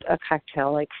know, just a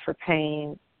cocktail like for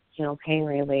pain, you know, pain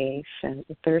relief. And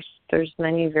there's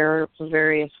many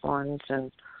various ones,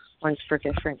 and ones for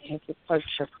different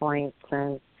acupuncture points.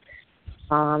 And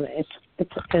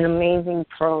it's an amazing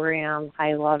program.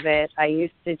 I love it. I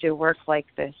used to do work like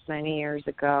this many years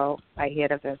ago. I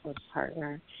had a business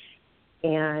partner,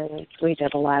 and we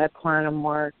did a lot of quantum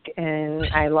work, and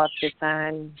I loved it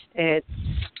then.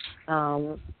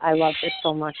 I loved it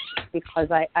so much because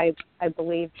I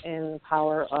believe in the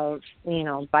power of, you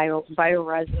know,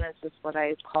 bioresonance is what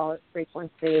I call it,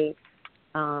 frequency.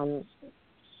 You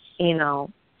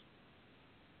know,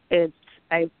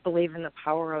 I believe in the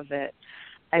power of it.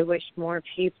 I wish more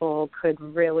people could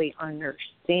really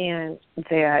understand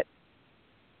that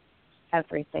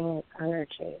everything is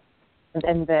energy,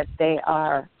 and that they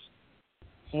are,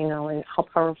 you know, and how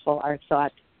powerful our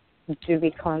thoughts do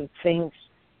become things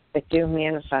that do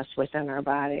manifest within our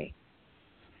body.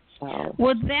 So,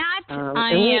 well, that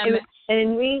we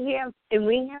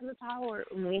have the power.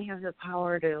 We have the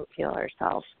power to heal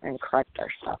ourselves and correct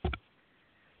ourselves.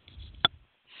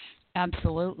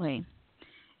 Absolutely.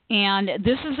 And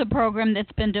this is a program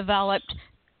that's been developed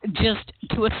just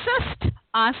to assist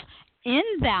us in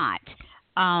that.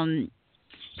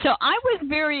 So I was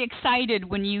very excited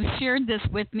when you shared this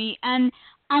with me. And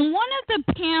on one of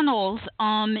the panels,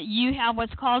 you have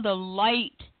what's called a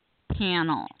light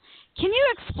panel. Can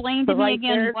you explain to me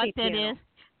again what that is?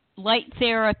 Light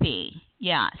therapy,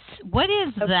 yes. What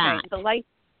is that? The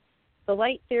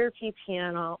light therapy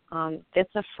panel,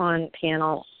 it's a fun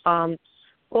panel.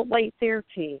 Well, light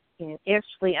therapy, and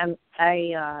actually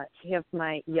I have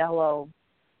my yellow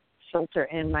filter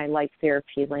in my light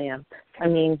therapy lamp. I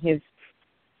mean,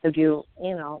 if you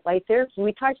light therapy.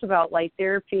 We talked about light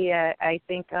therapy, I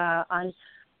think, on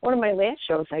one of my last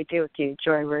shows I did with you,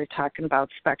 Joy. We were talking about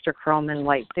spectrochrome and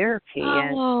light therapy.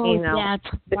 Oh, and, that's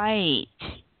right.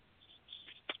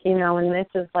 And this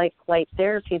is like light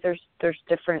therapy. There's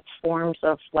different forms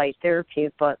of light therapy,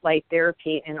 but light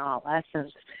therapy in all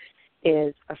essence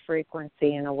is a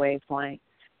frequency and a wavelength.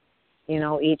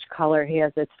 Each color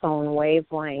has its own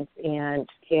wavelength, and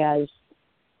has,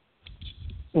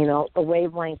 the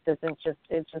wavelength isn't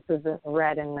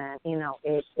red and then,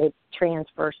 it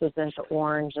transverses into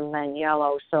orange and then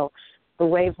yellow. So the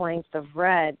wavelength of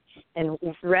red, and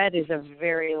red is a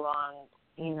very long,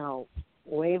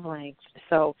 wavelength.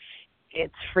 So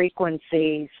its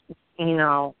frequencies,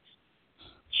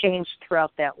 change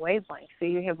throughout that wavelength. So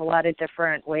you have a lot of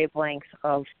different wavelengths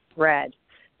of red.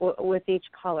 With each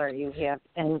color you have,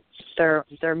 and they're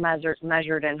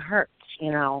measured in hertz,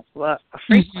 a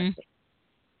frequency.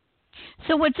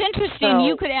 So what's interesting,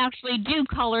 you could actually do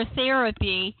color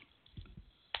therapy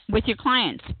with your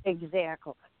clients.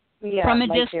 Exactly. Yeah, from a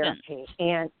light distance. Therapy.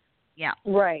 And yeah.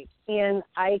 Right. And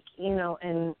I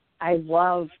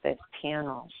love this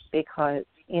panel because,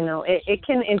 it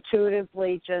can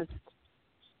intuitively just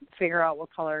figure out what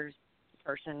colors the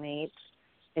person needs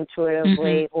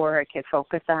intuitively, or it could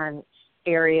focus on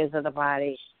areas of the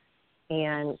body,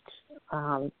 and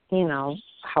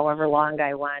however long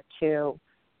I want to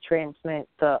transmit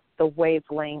the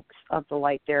wavelengths of the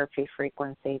light therapy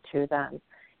frequency to them,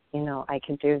 I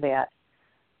can do that.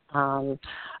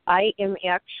 I am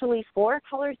actually, for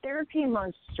Color Therapy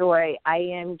Month, Joy, I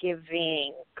am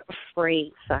giving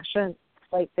free sessions,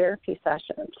 light therapy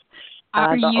sessions.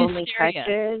 Are the you only serious? catch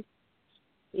is,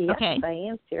 yes, Okay. I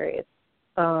am serious.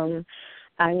 On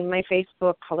my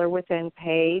Facebook Color Within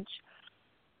page,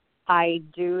 I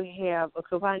do have a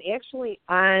coupon. Actually,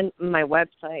 on my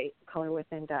website,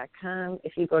 colorwithin.com,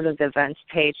 if you go to the events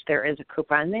page, there is a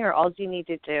coupon there. All you need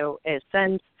to do is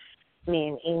send me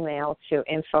an email to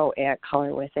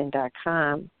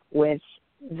info@colorwithin.com with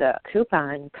the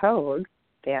coupon code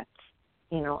that's,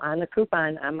 on the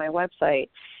coupon on my website.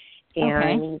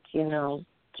 And,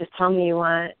 just tell me you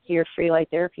want your free light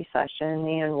therapy session,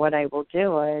 and what I will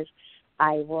do is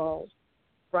I will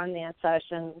run that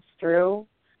session through,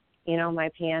 my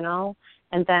panel,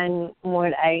 and then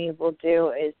what I will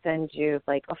do is send you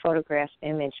like a photograph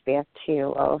image back to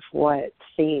you of what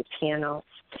the panel,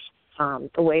 the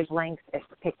wavelength is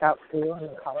picked out for you and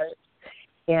the colors,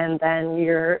 and then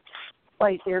your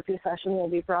light therapy session will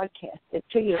be broadcasted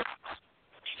to you.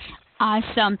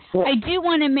 Awesome. I do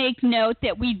want to make note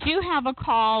that we do have a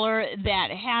caller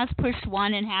that has pushed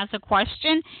 1 and has a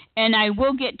question, and I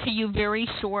will get to you very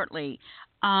shortly.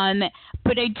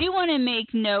 But I do want to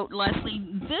make note, Leslie,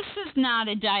 this is not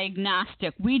a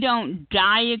diagnostic. We don't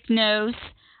diagnose.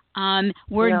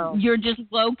 You're just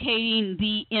locating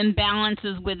the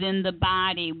imbalances within the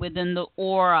body, within the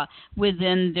aura,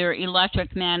 within their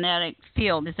electromagnetic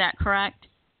field. Is that correct?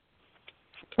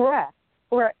 Correct.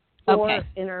 Or Okay.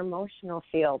 in our emotional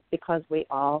field, because we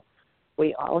all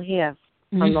have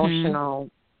emotional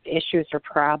issues or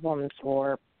problems,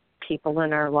 or people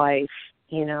in our life,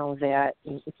 that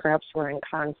perhaps we're in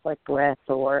conflict with,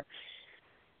 or,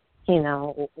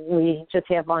 we just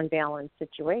have unbalanced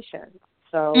situations.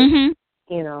 So,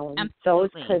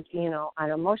 those could, on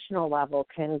an emotional level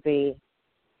can be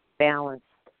balanced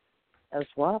as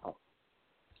well.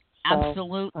 So,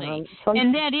 absolutely.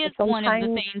 And that is one of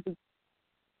the things.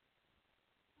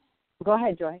 Go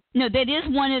ahead, Joy. No, that is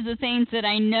one of the things that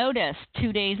I noticed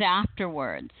 2 days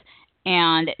afterwards.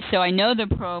 And so I know the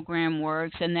program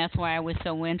works, and that's why I was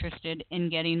so interested in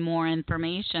getting more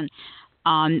information.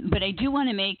 But I do want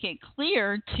to make it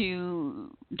clear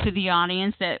to the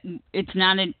audience that it's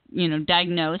not a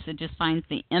diagnose. It just finds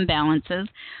the imbalances.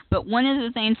 But one of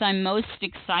the things I'm most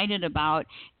excited about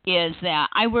is that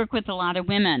I work with a lot of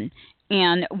women,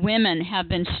 and women have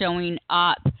been showing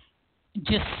up.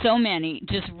 Just so many,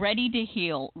 just ready to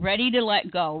heal, ready to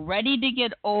let go, ready to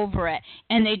get over it,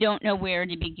 and they don't know where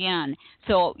to begin.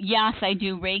 So, yes, I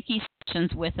do Reiki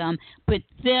sessions with them, but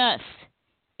this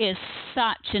is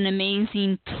such an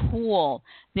amazing tool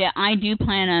that I do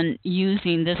plan on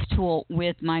using this tool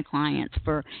with my clients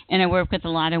and I work with a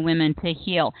lot of women to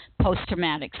heal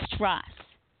post-traumatic stress.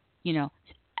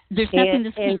 There's nothing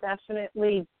to say. And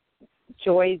definitely,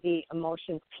 Joy, the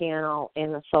emotions panel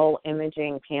and the soul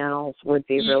imaging panels would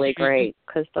be really great,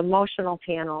 because the emotional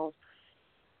panels,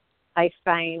 I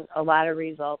find a lot of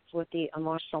results with the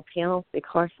emotional panels,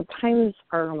 because sometimes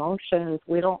our emotions,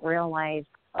 we don't realize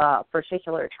a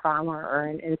particular trauma or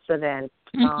an incident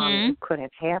could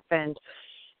have happened,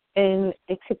 and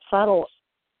it could settle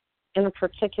in a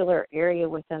particular area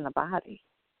within the body,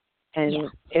 and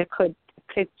it could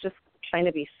just kind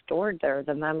of be stored there.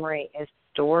 The memory is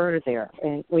stored there,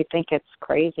 and we think it's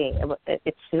crazy.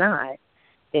 It's not.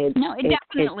 It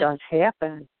definitely does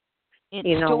happen. It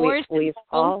stores. We've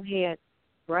all had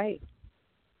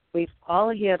We've all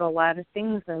had a lot of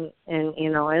things, and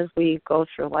as we go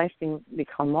through life and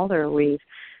become older,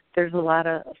 there's a lot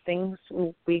of things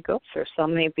we go through.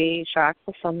 Some may be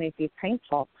shockful, some may be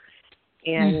painful,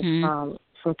 and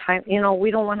sometimes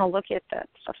we don't want to look at that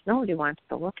stuff. Nobody wants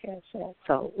to look at it,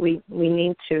 so we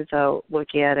need to though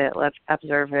look at it, let's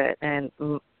observe it, and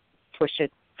push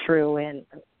it through and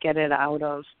get it out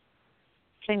of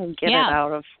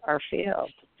our field,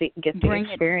 get the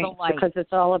experience, because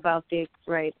it's all about the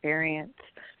experience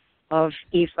of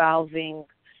evolving,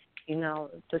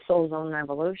 the soul's own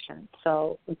evolution.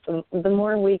 So the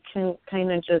more we can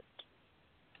kind of just,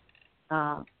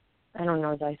 I don't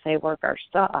know, as I say, work our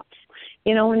stuff,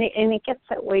 and it gets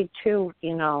that way too,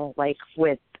 like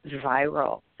with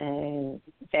viral and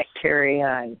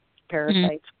bacteria and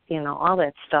parasites, all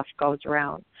that stuff goes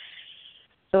around.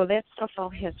 So that stuff all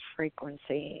has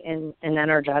frequency and an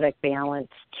energetic balance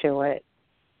to it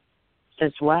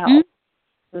as well.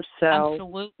 So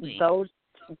absolutely.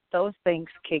 Those things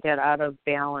can get out of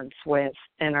balance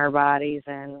in our bodies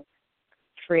and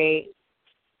create,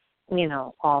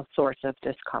 all sorts of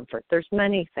discomfort. There's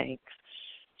many things.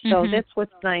 So that's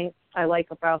what's nice. I like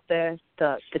about this,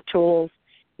 the tools.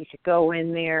 You could go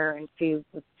in there and see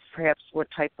perhaps what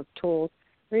type of tools.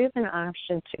 There is an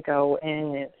option to go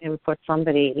in and put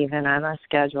somebody even on a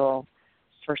schedule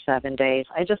for 7 days.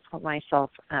 I just put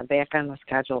myself back on the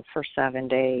schedule for 7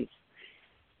 days.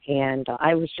 And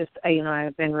I was just,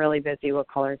 I've been really busy with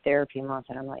color therapy month,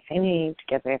 and I'm like, I need to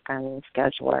get back on the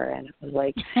scheduler. And it was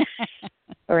like,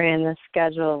 we're in the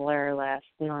scheduler last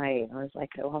night. I was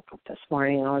like, I woke up this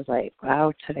morning, and I was like,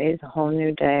 wow, today's a whole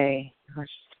new day. I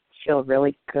just feel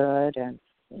really good. And,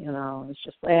 it's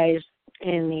just like I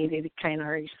needed to kind of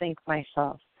rethink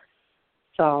myself.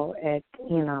 So it's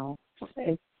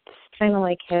kind of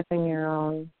like having your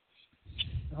own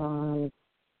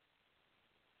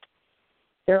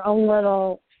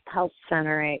little health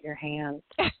center at your hand.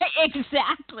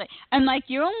 Exactly. And like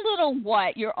your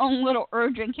own little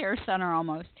urgent care center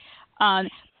almost. There's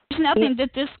nothing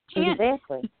that this can't.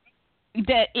 Exactly.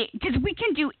 Because we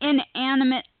can do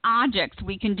inanimate objects.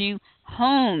 We can do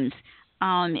homes.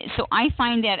 So I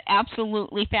find that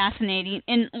absolutely fascinating.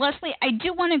 And Leslie, I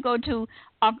do want to go to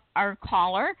our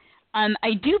caller.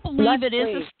 I do believe it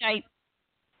is a Skype.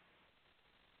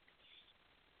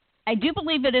 I do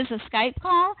believe it is a Skype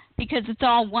call because it's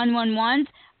all 111s.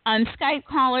 Skype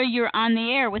caller, you're on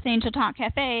the air with Angel Talk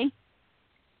Cafe.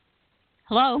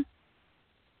 Hello.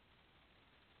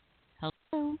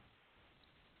 Hello.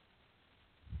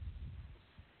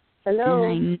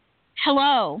 Hello.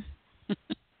 Hello.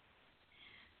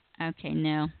 Okay,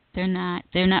 no, they're not.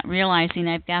 They're not realizing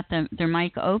I've got their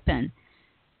mic open.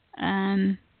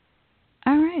 All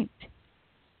right.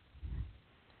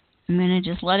 I'm going to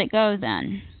just let it go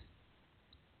then.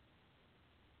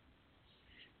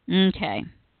 Okay.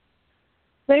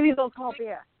 Maybe they'll call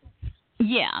back.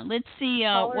 Yeah, let's see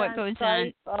what goes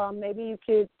on. Maybe you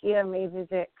could, maybe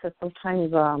that, because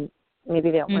sometimes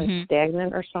maybe that one's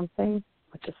stagnant or something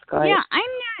with the Skype.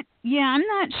 Yeah, I'm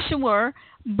not sure,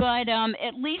 but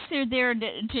at least they're there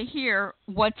to hear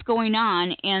what's going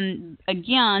on. And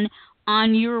again,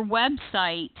 on your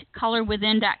website,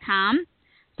 colorwithin.com,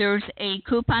 there's a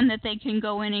coupon that they can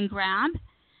go in and grab,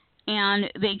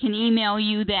 and they can email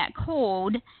you that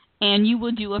code, and you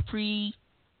will do a free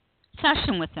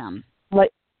session with them.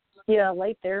 Light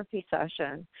therapy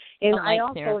session. And I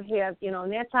also have,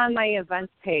 and that's on my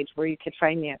events page where you could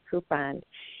find that coupon.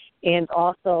 And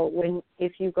also,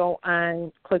 if you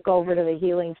click over to the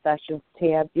Healing Sessions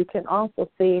tab, you can also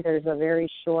see there's a very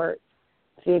short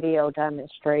video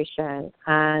demonstration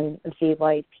on the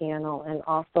light panel and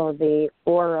also the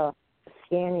aura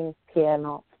scanning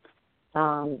panel.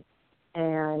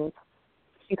 And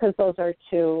because those are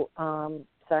two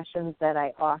sessions that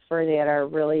I offer that are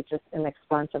really just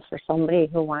inexpensive for somebody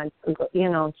who wants,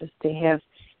 just to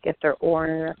get their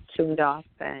aura tuned up.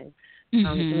 And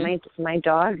my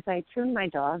dogs, I tune my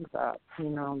dogs up.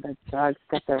 The dogs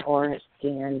get their aura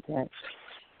scanned. And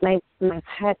my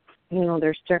pets,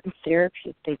 there's certain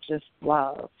therapies they just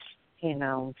love.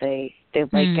 They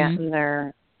like getting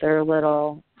their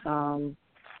little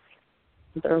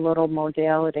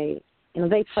modality.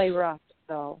 They play rough,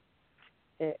 so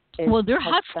they're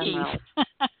Huskies.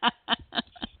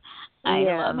 I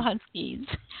love Huskies.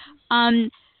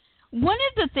 One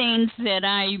of the things that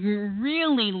I'm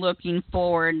really looking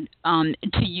forward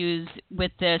to use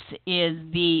with this is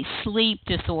the sleep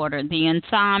disorder, the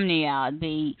insomnia,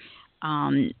 the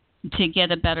to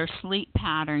get a better sleep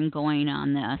pattern going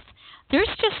on this. There's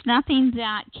just nothing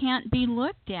that can't be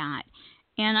looked at,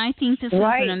 and I think this is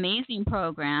an amazing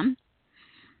program.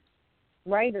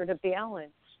 Right, or to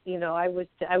balance. I was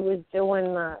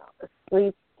doing the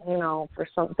sleep, for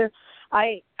something.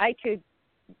 I could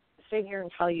figure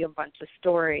and tell you a bunch of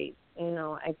stories,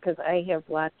 because I have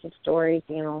lots of stories,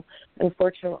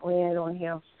 Unfortunately, I don't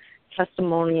have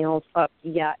testimonials up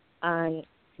yet on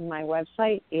my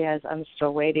website, as I'm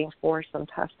still waiting for some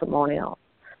testimonials,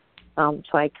 so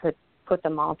I could put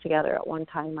them all together at one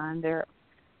time on there.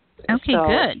 Okay, so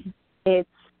good.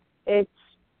 It's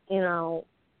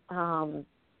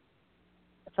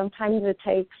sometimes it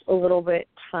takes a little bit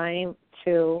time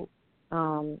to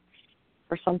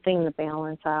for something to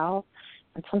balance out,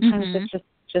 and sometimes it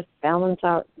just balance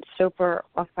out super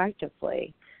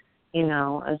effectively.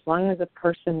 As long as a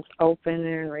person's open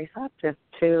and receptive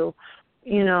to,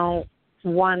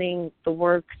 wanting the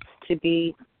work to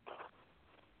be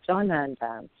done on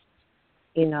them,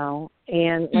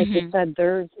 and like you said,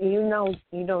 there's,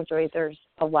 Joy, there's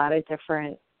a lot of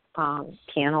different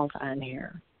panels on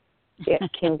here that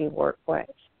can be worked with.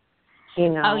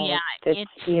 Oh yeah,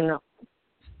 it's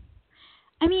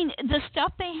I mean, the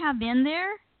stuff they have in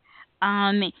there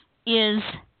is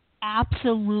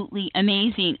absolutely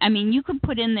amazing. I mean, you could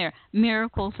put in there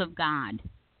miracles of God.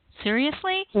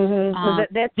 Seriously?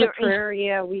 That's a prayer.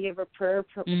 Yeah, we have a prayer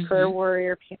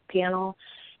warrior panel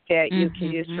that you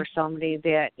can use for somebody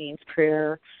that needs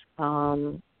prayer.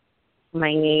 My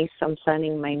niece, I'm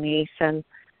sending my niece and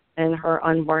her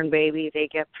unborn baby, they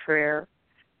get prayer.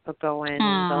 They'll go in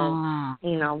and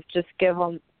they'll, just give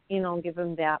them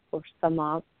that, boost them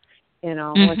up,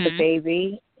 with the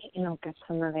baby, get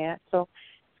some of that. So,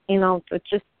 but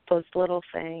just those little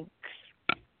things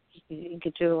you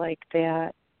could do like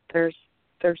that. There's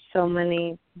so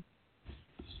many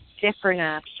different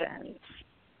options.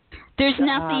 There's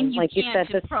nothing like you can't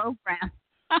said, program.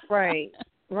 Right.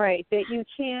 That you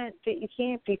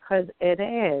can't because it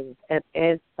is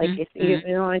like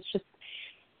it's just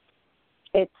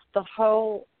it's the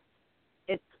whole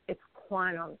it's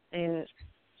quantum, and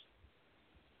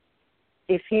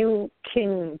if you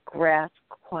can grasp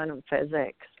quantum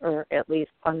physics or at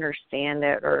least understand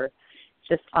it, or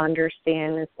just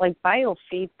understand, it's like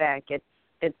biofeedback.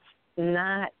 It's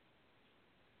not,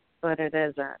 but it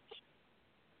isn't.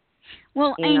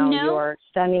 Well, I know you're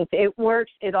sending. It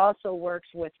works. It also works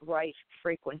with Rice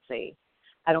frequency.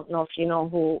 I don't know if you know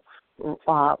who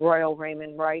Royal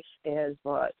Raymond Rice is,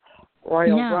 but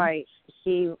Rice,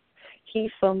 he's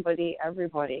somebody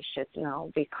everybody should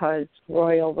know, because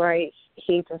Royal Rice,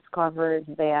 he discovered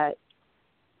that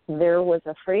there was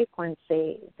a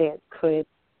frequency that could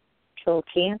kill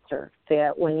cancer.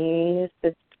 That when you use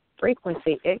this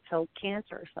frequency, it killed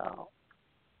cancer cells.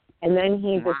 And then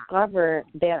he discovered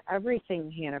that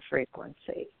everything had a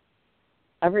frequency.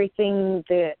 Everything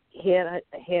that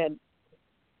had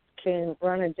can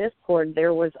run a discord,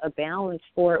 there was a balance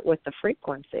for it with the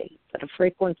frequency. But a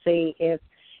frequency,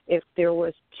 if there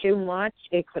was too much,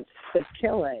 it could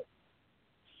kill it.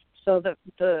 So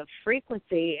the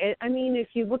frequency, if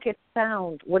you look at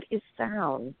sound, what is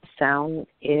sound? Sound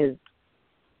is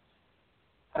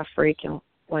a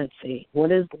frequency.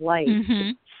 What is light?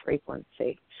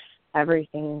 Frequency.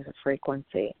 Everything is a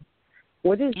frequency.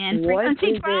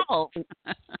 Frequency travel.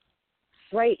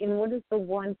 Right, and what is the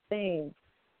one thing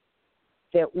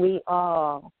that we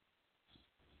all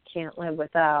can't live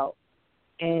without?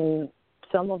 And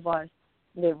some of us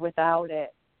live without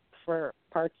it for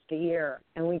parts of the year,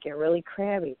 and we get really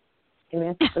crabby, and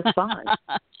that's the sun.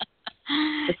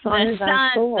 The sun is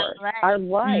our source, our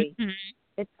light.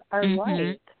 It's our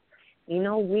light.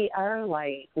 We are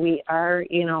light. We are,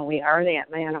 we are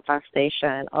that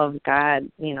manifestation of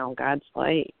God, God's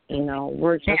light.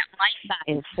 We're just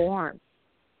informed.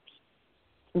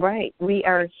 Right. We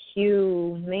are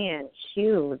human.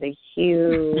 The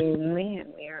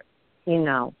human. We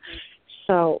are,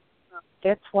 So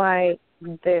that's why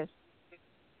this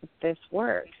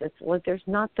works. There's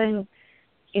nothing,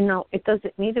 it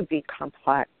doesn't need to be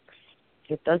complex.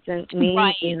 It doesn't need,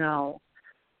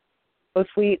 if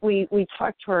we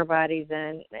talk to our bodies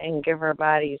and give our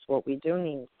bodies what we do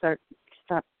need,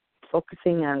 stop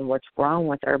focusing on what's wrong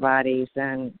with our bodies,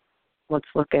 and let's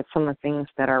look at some of the things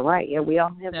that are right. Yeah, we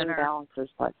all have imbalances,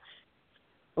 but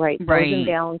those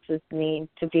imbalances need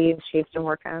to be achieved and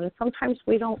work on. And sometimes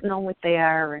we don't know what they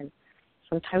are, and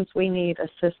sometimes we need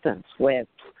assistance with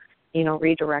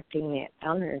redirecting that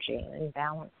energy and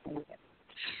balancing it.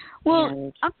 Well,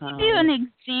 And, I'll give you an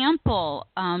example,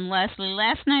 Leslie.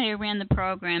 Last night I ran the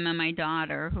program on my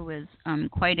daughter, who is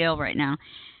quite ill right now.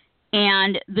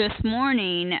 And this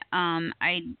morning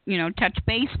I, touched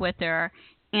base with her,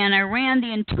 and I ran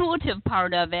the intuitive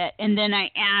part of it, and then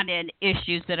I added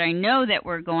issues that I know that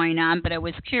were going on, but I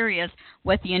was curious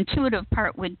what the intuitive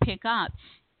part would pick up.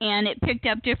 And it picked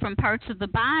up different parts of the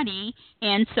body.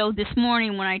 And so this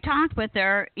morning when I talked with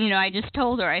her, I just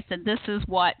told her, I said, this is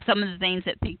what some of the things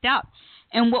that picked up.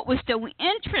 And what was so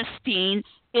interesting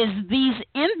is these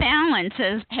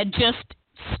imbalances had just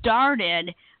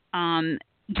started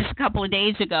just a couple of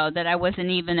days ago that I wasn't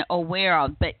even aware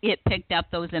of, but it picked up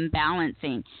those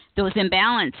imbalances because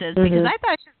I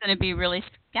thought she was going to be really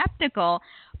skeptical.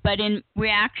 But in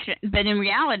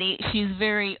reality, she's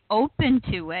very open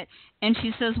to it, and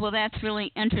she says, "Well, that's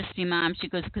really interesting, Mom." She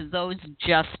goes, "Because those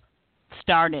just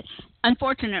started.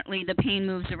 Unfortunately, the pain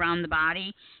moves around the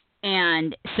body,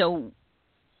 and so,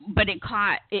 but it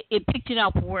picked it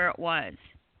up where it was.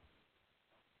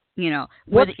 Where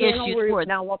what the panel issues were were."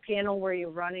 now? What panel were you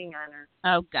running on her?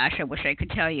 Oh gosh, I wish I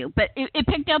could tell you, but it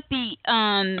picked up the.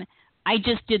 I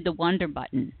just did the Wonder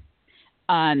button.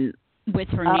 With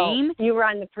her name. You were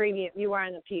on the premium. You were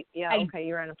on the You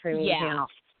were on a premium panel.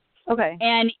 Okay.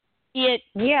 And it.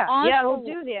 It'll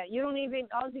do that. You don't even.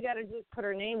 All you got to do is put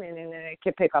her name in, and then it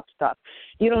can pick up stuff.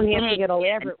 You don't have to get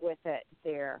elaborate with it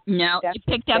there. No, it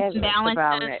picked up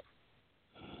imbalances.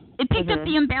 It picked up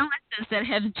the imbalances that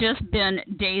have just been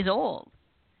days old.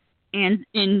 And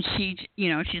she,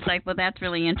 she's like, well, that's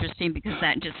really interesting because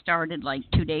that just started like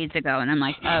 2 days ago, and I'm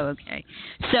like, oh, okay.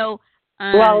 So.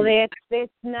 Well, that's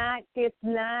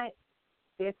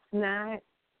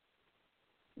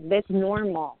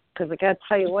normal. Because I got to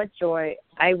tell you what, Joy,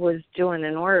 I was doing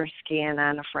an aura scan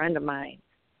on a friend of mine,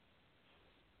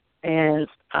 and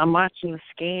I'm watching the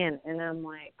scan, and I'm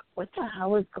like, what the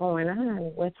hell is going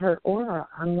on with her aura?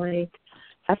 I'm like,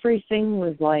 everything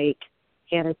was like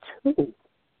at a 2.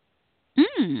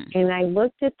 And I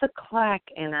looked at the clock,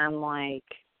 and I'm like,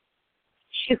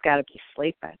 she's got to be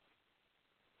sleeping.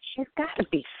 She's got to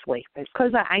be sleeping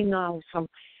because I know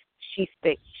she's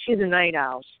a night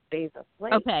owl. She stays up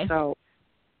late. Okay. So,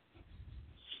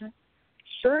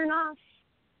 sure enough,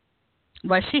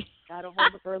 was she? Got a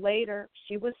hold of her later.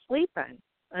 She was sleeping,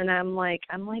 and I'm like,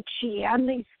 she had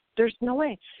these. There's no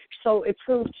way. So it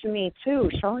proved to me too,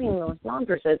 showing those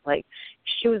numbers, it's like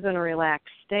she was in a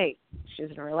relaxed state. She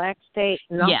was in a relaxed state.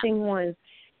 Nothing was,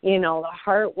 the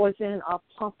heart wasn't up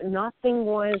pumping. Nothing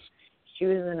was. She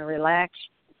was in a relaxed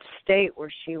state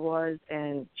where she was,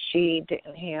 and she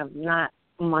didn't have not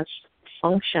much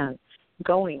function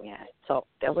going yet. So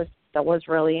that was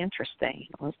really interesting.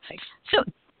 I was like, so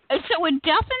it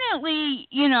definitely,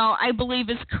 I believe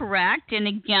is correct. And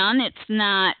again, it's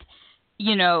not,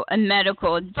 a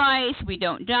medical advice. We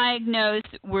don't diagnose.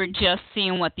 We're just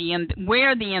seeing where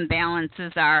the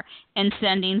imbalances are and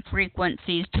sending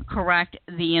frequencies to correct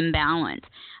the imbalance.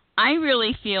 I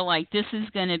really feel like this is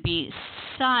going to be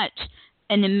such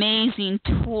an amazing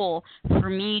tool for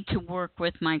me to work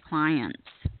with my clients.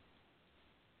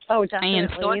 Oh, definitely. I am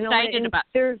so excited about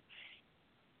it.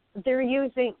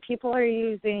 People are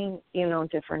using,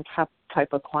 different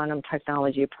type of quantum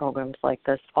technology programs like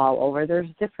this all over. There's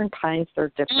different kinds.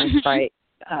 There's different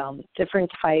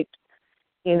different types,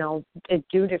 that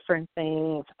do different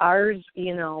things. Ours,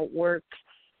 works,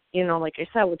 like I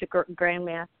said, with the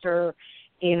Grandmaster,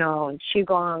 and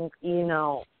Qigong,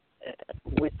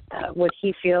 with what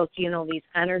he feels, these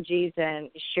energies,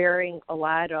 and sharing a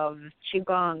lot of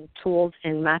Qigong tools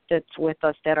and methods with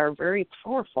us that are very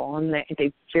powerful, and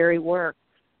they very work.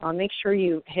 Make sure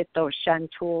you hit those Shen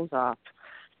tools up,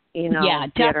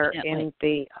 that are in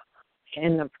the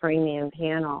premium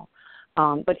panel.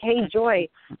 But hey, Joy,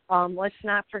 let's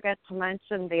not forget to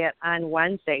mention that on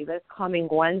Wednesday, this coming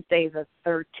Wednesday, the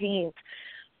 13th,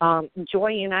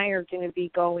 Joy and I are going to be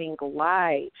going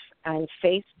live on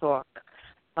Facebook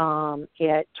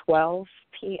at 12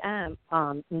 p.m.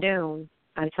 Noon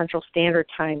on Central Standard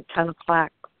Time, 10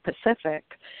 o'clock Pacific,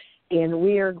 and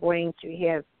we are going to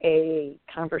have a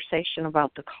conversation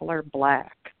about the color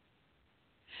black.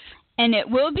 And it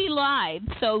will be live,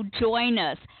 so join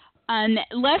us.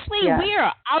 Leslie, we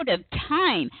are out of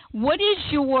time. What is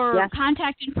your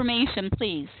contact information,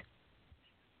 please?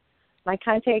 My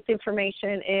contact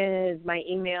information is my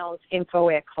email is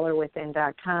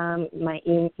info@colorwithin.com. My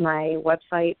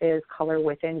website is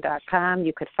colorwithin.com.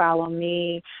 You could follow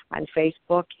me on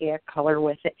Facebook at Color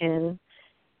Within.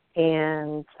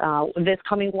 And this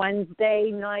coming Wednesday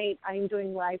night, I'm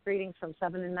doing live readings from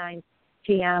 7 to 9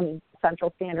 p.m.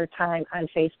 Central Standard Time on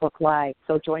Facebook Live.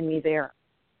 So join me there.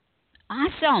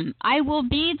 Awesome. I will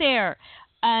be there.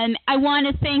 I want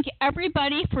to thank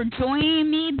everybody for joining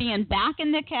me, being back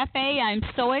in the cafe. I'm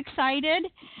so excited.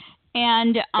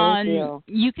 And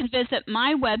you can visit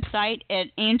my website at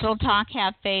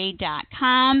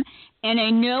angeltalkcafe.com. And I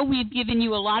know we've given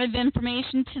you a lot of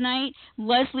information tonight.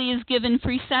 Leslie has given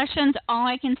free sessions. All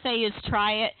I can say is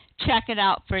try it. Check it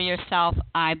out for yourself.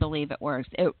 I believe it works.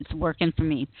 It's working for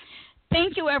me.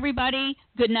 Thank you, everybody.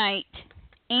 Good night.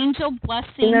 Angel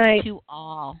blessings to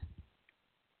all.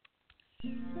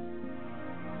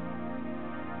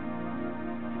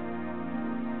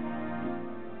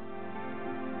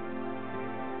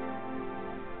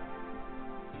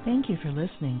 Thank you for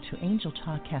listening to Angel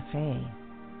Talk Cafe.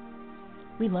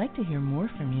 We'd like to hear more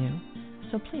from you,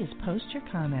 so please post your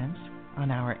comments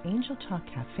on our Angel Talk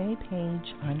Cafe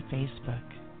page on Facebook.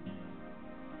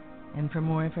 And for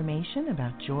more information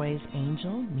about Joy's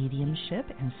angel, mediumship,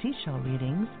 and seashell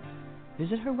readings,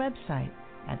 visit her website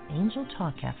at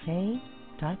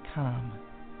angeltalkcafe.com.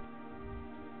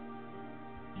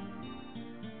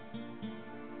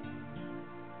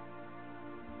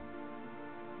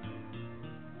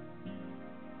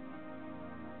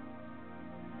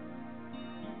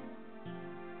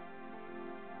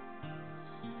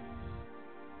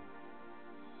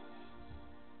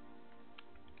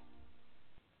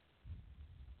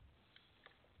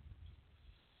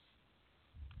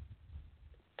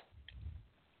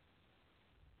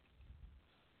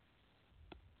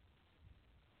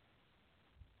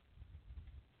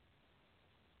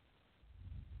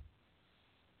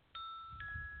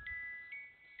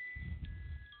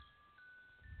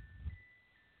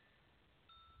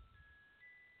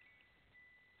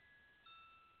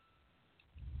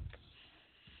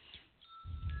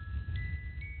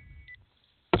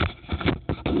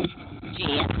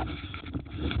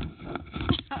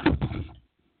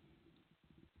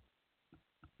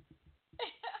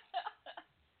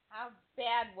 How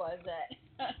bad was it?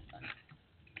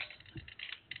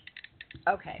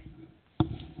 Okay.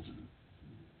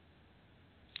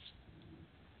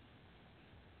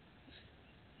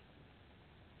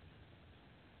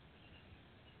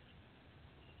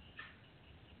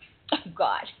 Oh,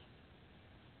 God.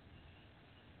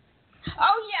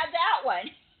 Oh, yeah, that one.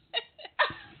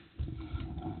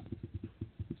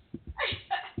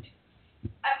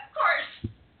 Of course.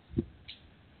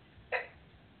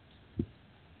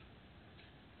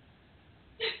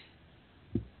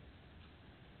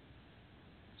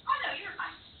 Oh, no, you're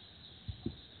fine.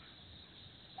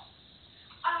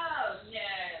 Oh, no.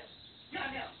 No,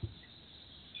 no.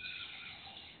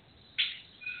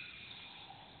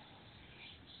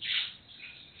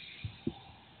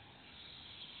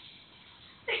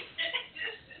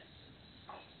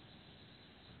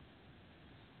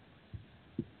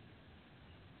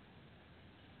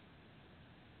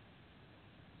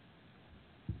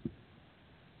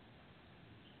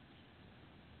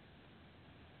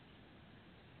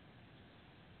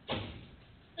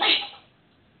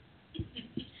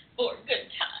 For a good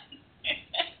time.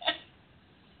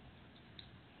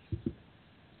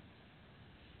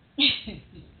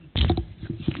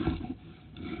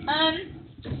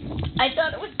 I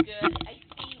thought it was good. I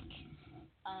think,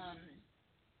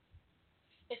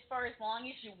 as far as long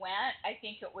as you went, I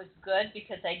think it was good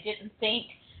because I didn't think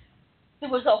there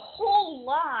was a whole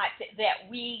lot that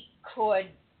we could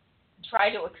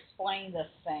try to explain this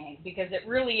thing because it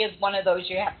really is one of those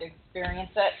you have to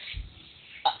experience it.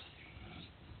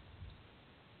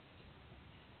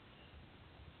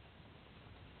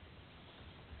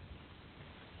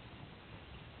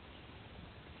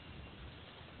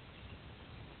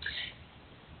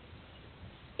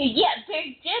 Yeah,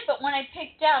 they did, but when I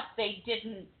picked up, they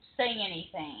didn't say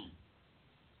anything.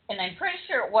 And I'm pretty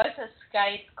sure it was a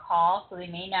Skype call, so they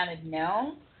may not have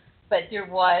known. But there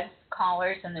was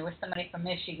callers, and there was somebody from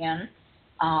Michigan.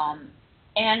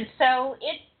 And so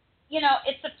it's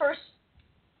the first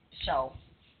show.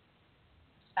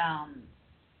 I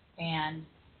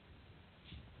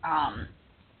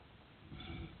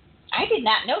did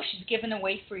not know she's giving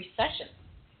away free sessions.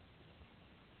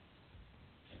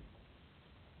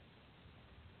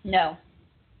 No.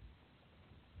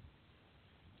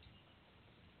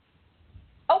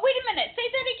 Oh, wait a minute. Say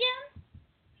that again.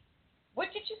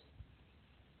 What did you...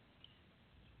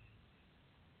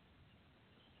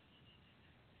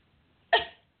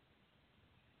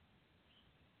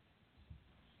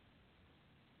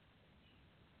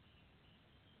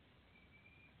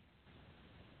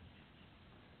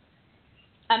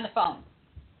 On the phone.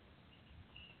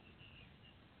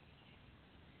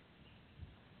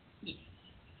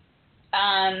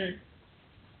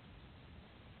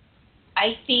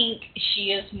 I think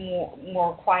she is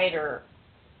more quieter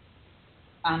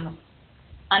on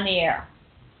the air.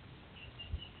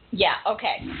 Yeah.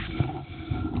 Okay.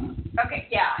 Okay.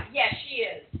 Yeah. Yeah. She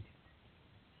is.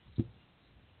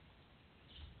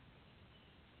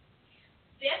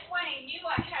 That's why I knew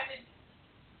I had to.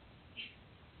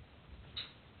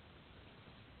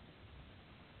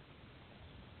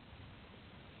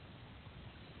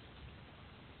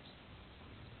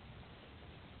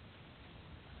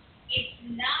 It's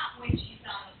not when she's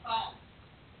on the phone,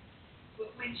 but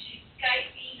when she's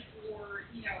Skyping or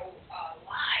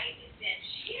live, then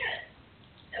she is.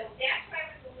 So that's why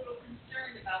I was a little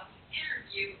concerned about the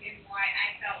interview and why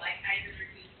I felt like I better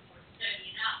do some more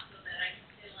studying up so that I can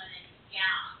fill in any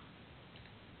gaps.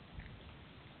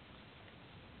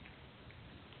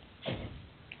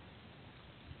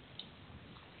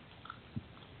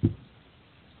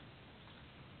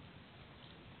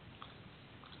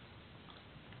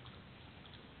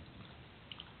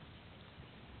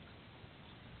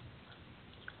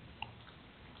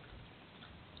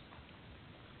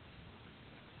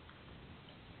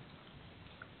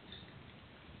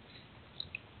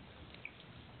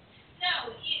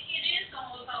 No, it is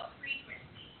all about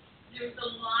frequency. There's a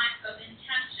lot of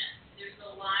intention. There's a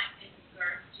lot in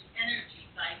regards to energy,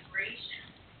 vibration.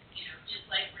 Just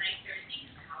like when I started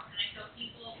thinking, how can I tell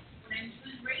people when I'm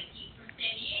doing Reiki from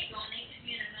San Diego and they could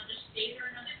be in another state or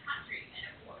another country, and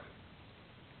it works.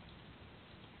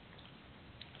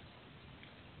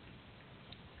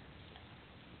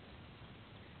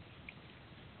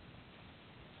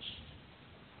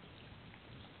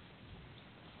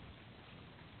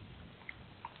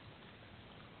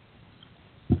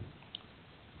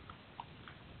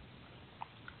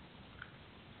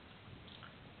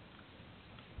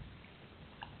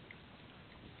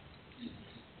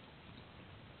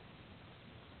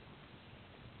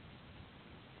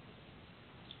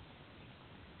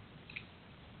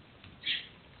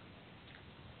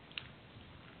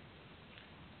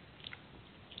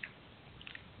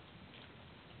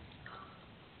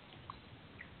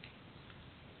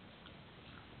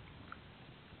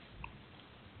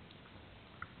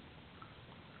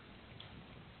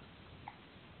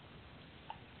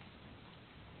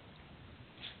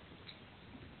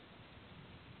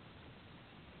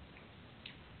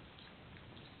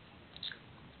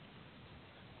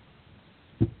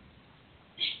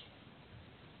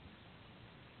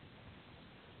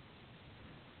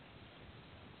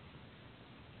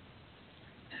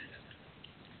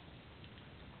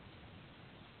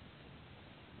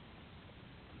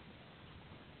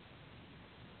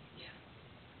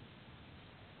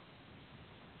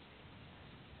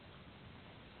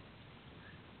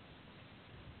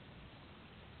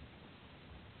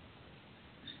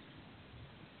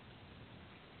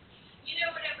 You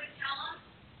know what I would tell them?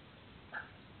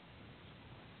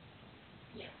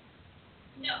 Yeah.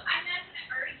 No, I'm not going to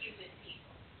argue with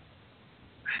people.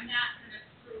 I'm not going to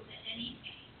prove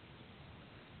anything.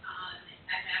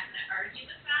 I'm not going to argue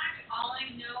the fact. All I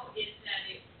know is that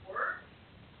it works,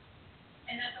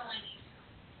 and that's all I need to know.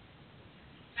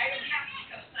 I don't have to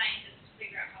become a scientist to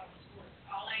figure out how this works.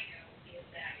 All I know is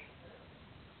that it works.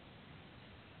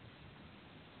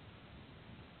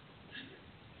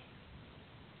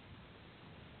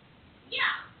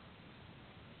 Yeah.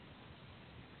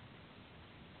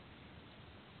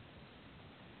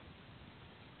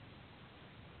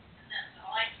 And that's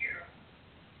all I care about.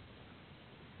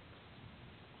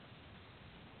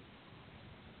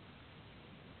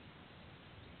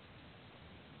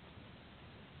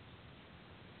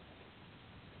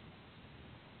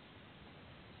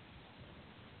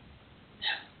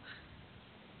 No.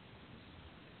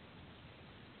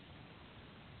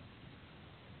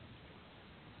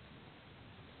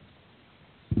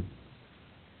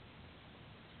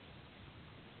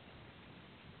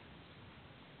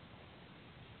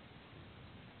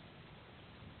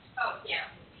 Oh, yeah.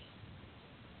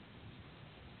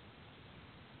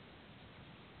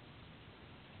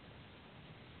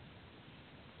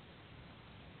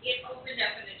 It opened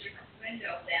up in a different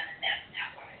window then, and that's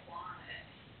not what I wanted.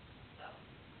 So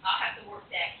I'll have to work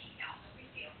that key out. No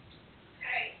big deal.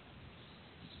 Okay.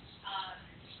 Huh?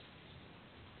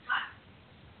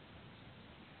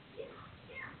 Yeah,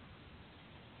 yeah.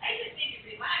 I just need to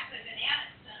relax. I've been at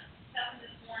it since 7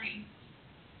 this morning.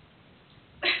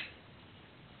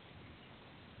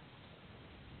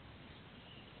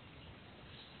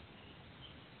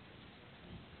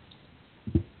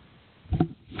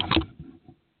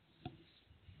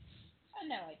 I have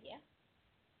no idea.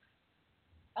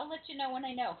 I'll let you know when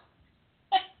I know.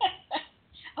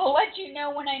 I'll let you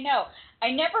know when I know.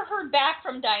 I never heard back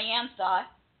from Diantha.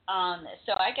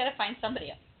 So I got to find somebody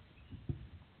else.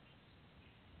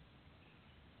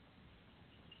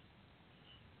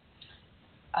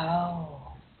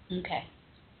 Oh, okay.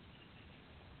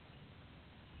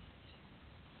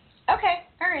 Okay,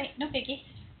 all right, no biggie.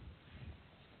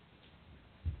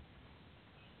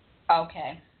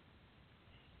 Okay.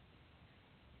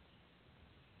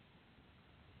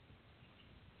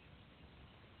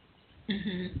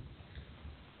 Mhm.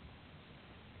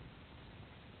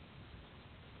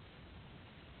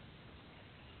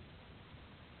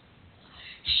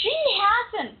 She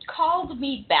hasn't called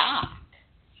me back.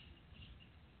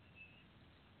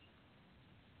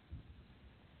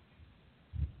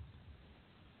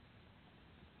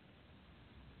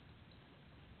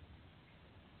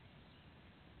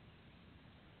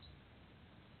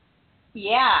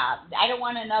 Yeah, I don't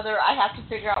want another. I have to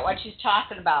figure out what she's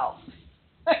talking about.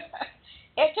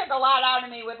 It took a lot out of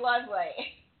me with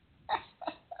Leslie.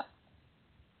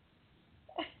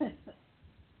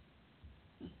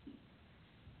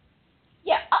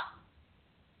 Yeah.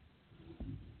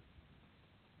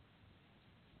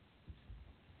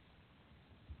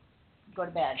 Go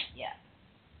to bed. Yeah.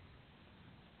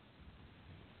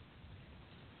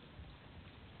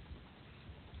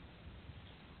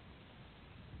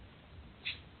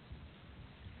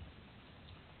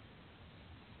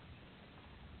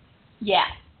 Yeah.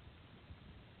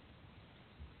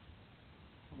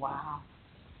 Wow.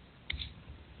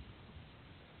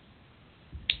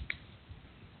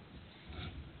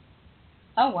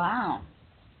 Oh wow.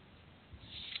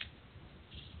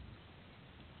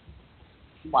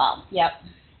 Wow. Yep.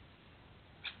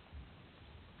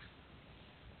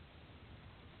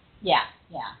 Yeah.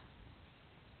 Yeah.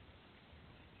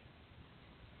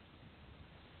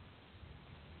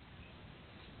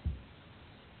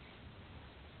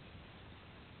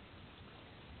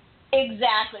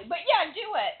 Exactly. But yeah, do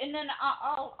it, and then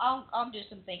I'll do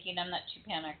some thinking. I'm not too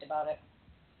panicked about it.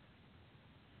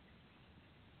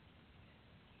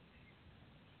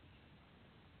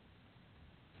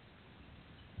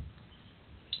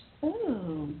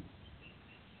 Ooh.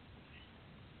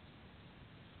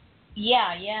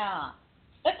 Yeah. Yeah.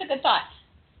 That's a good thought.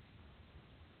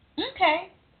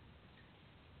 Okay.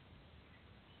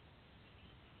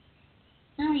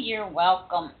 Oh, you're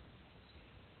welcome.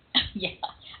 Yeah.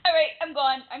 All right. I'm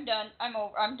gone. I'm done. I'm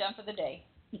over. I'm done for the day.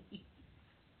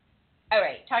 All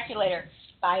right. Talk to you later.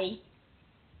 Bye.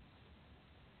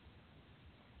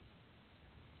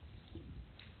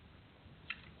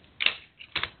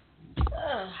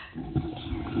 Ugh.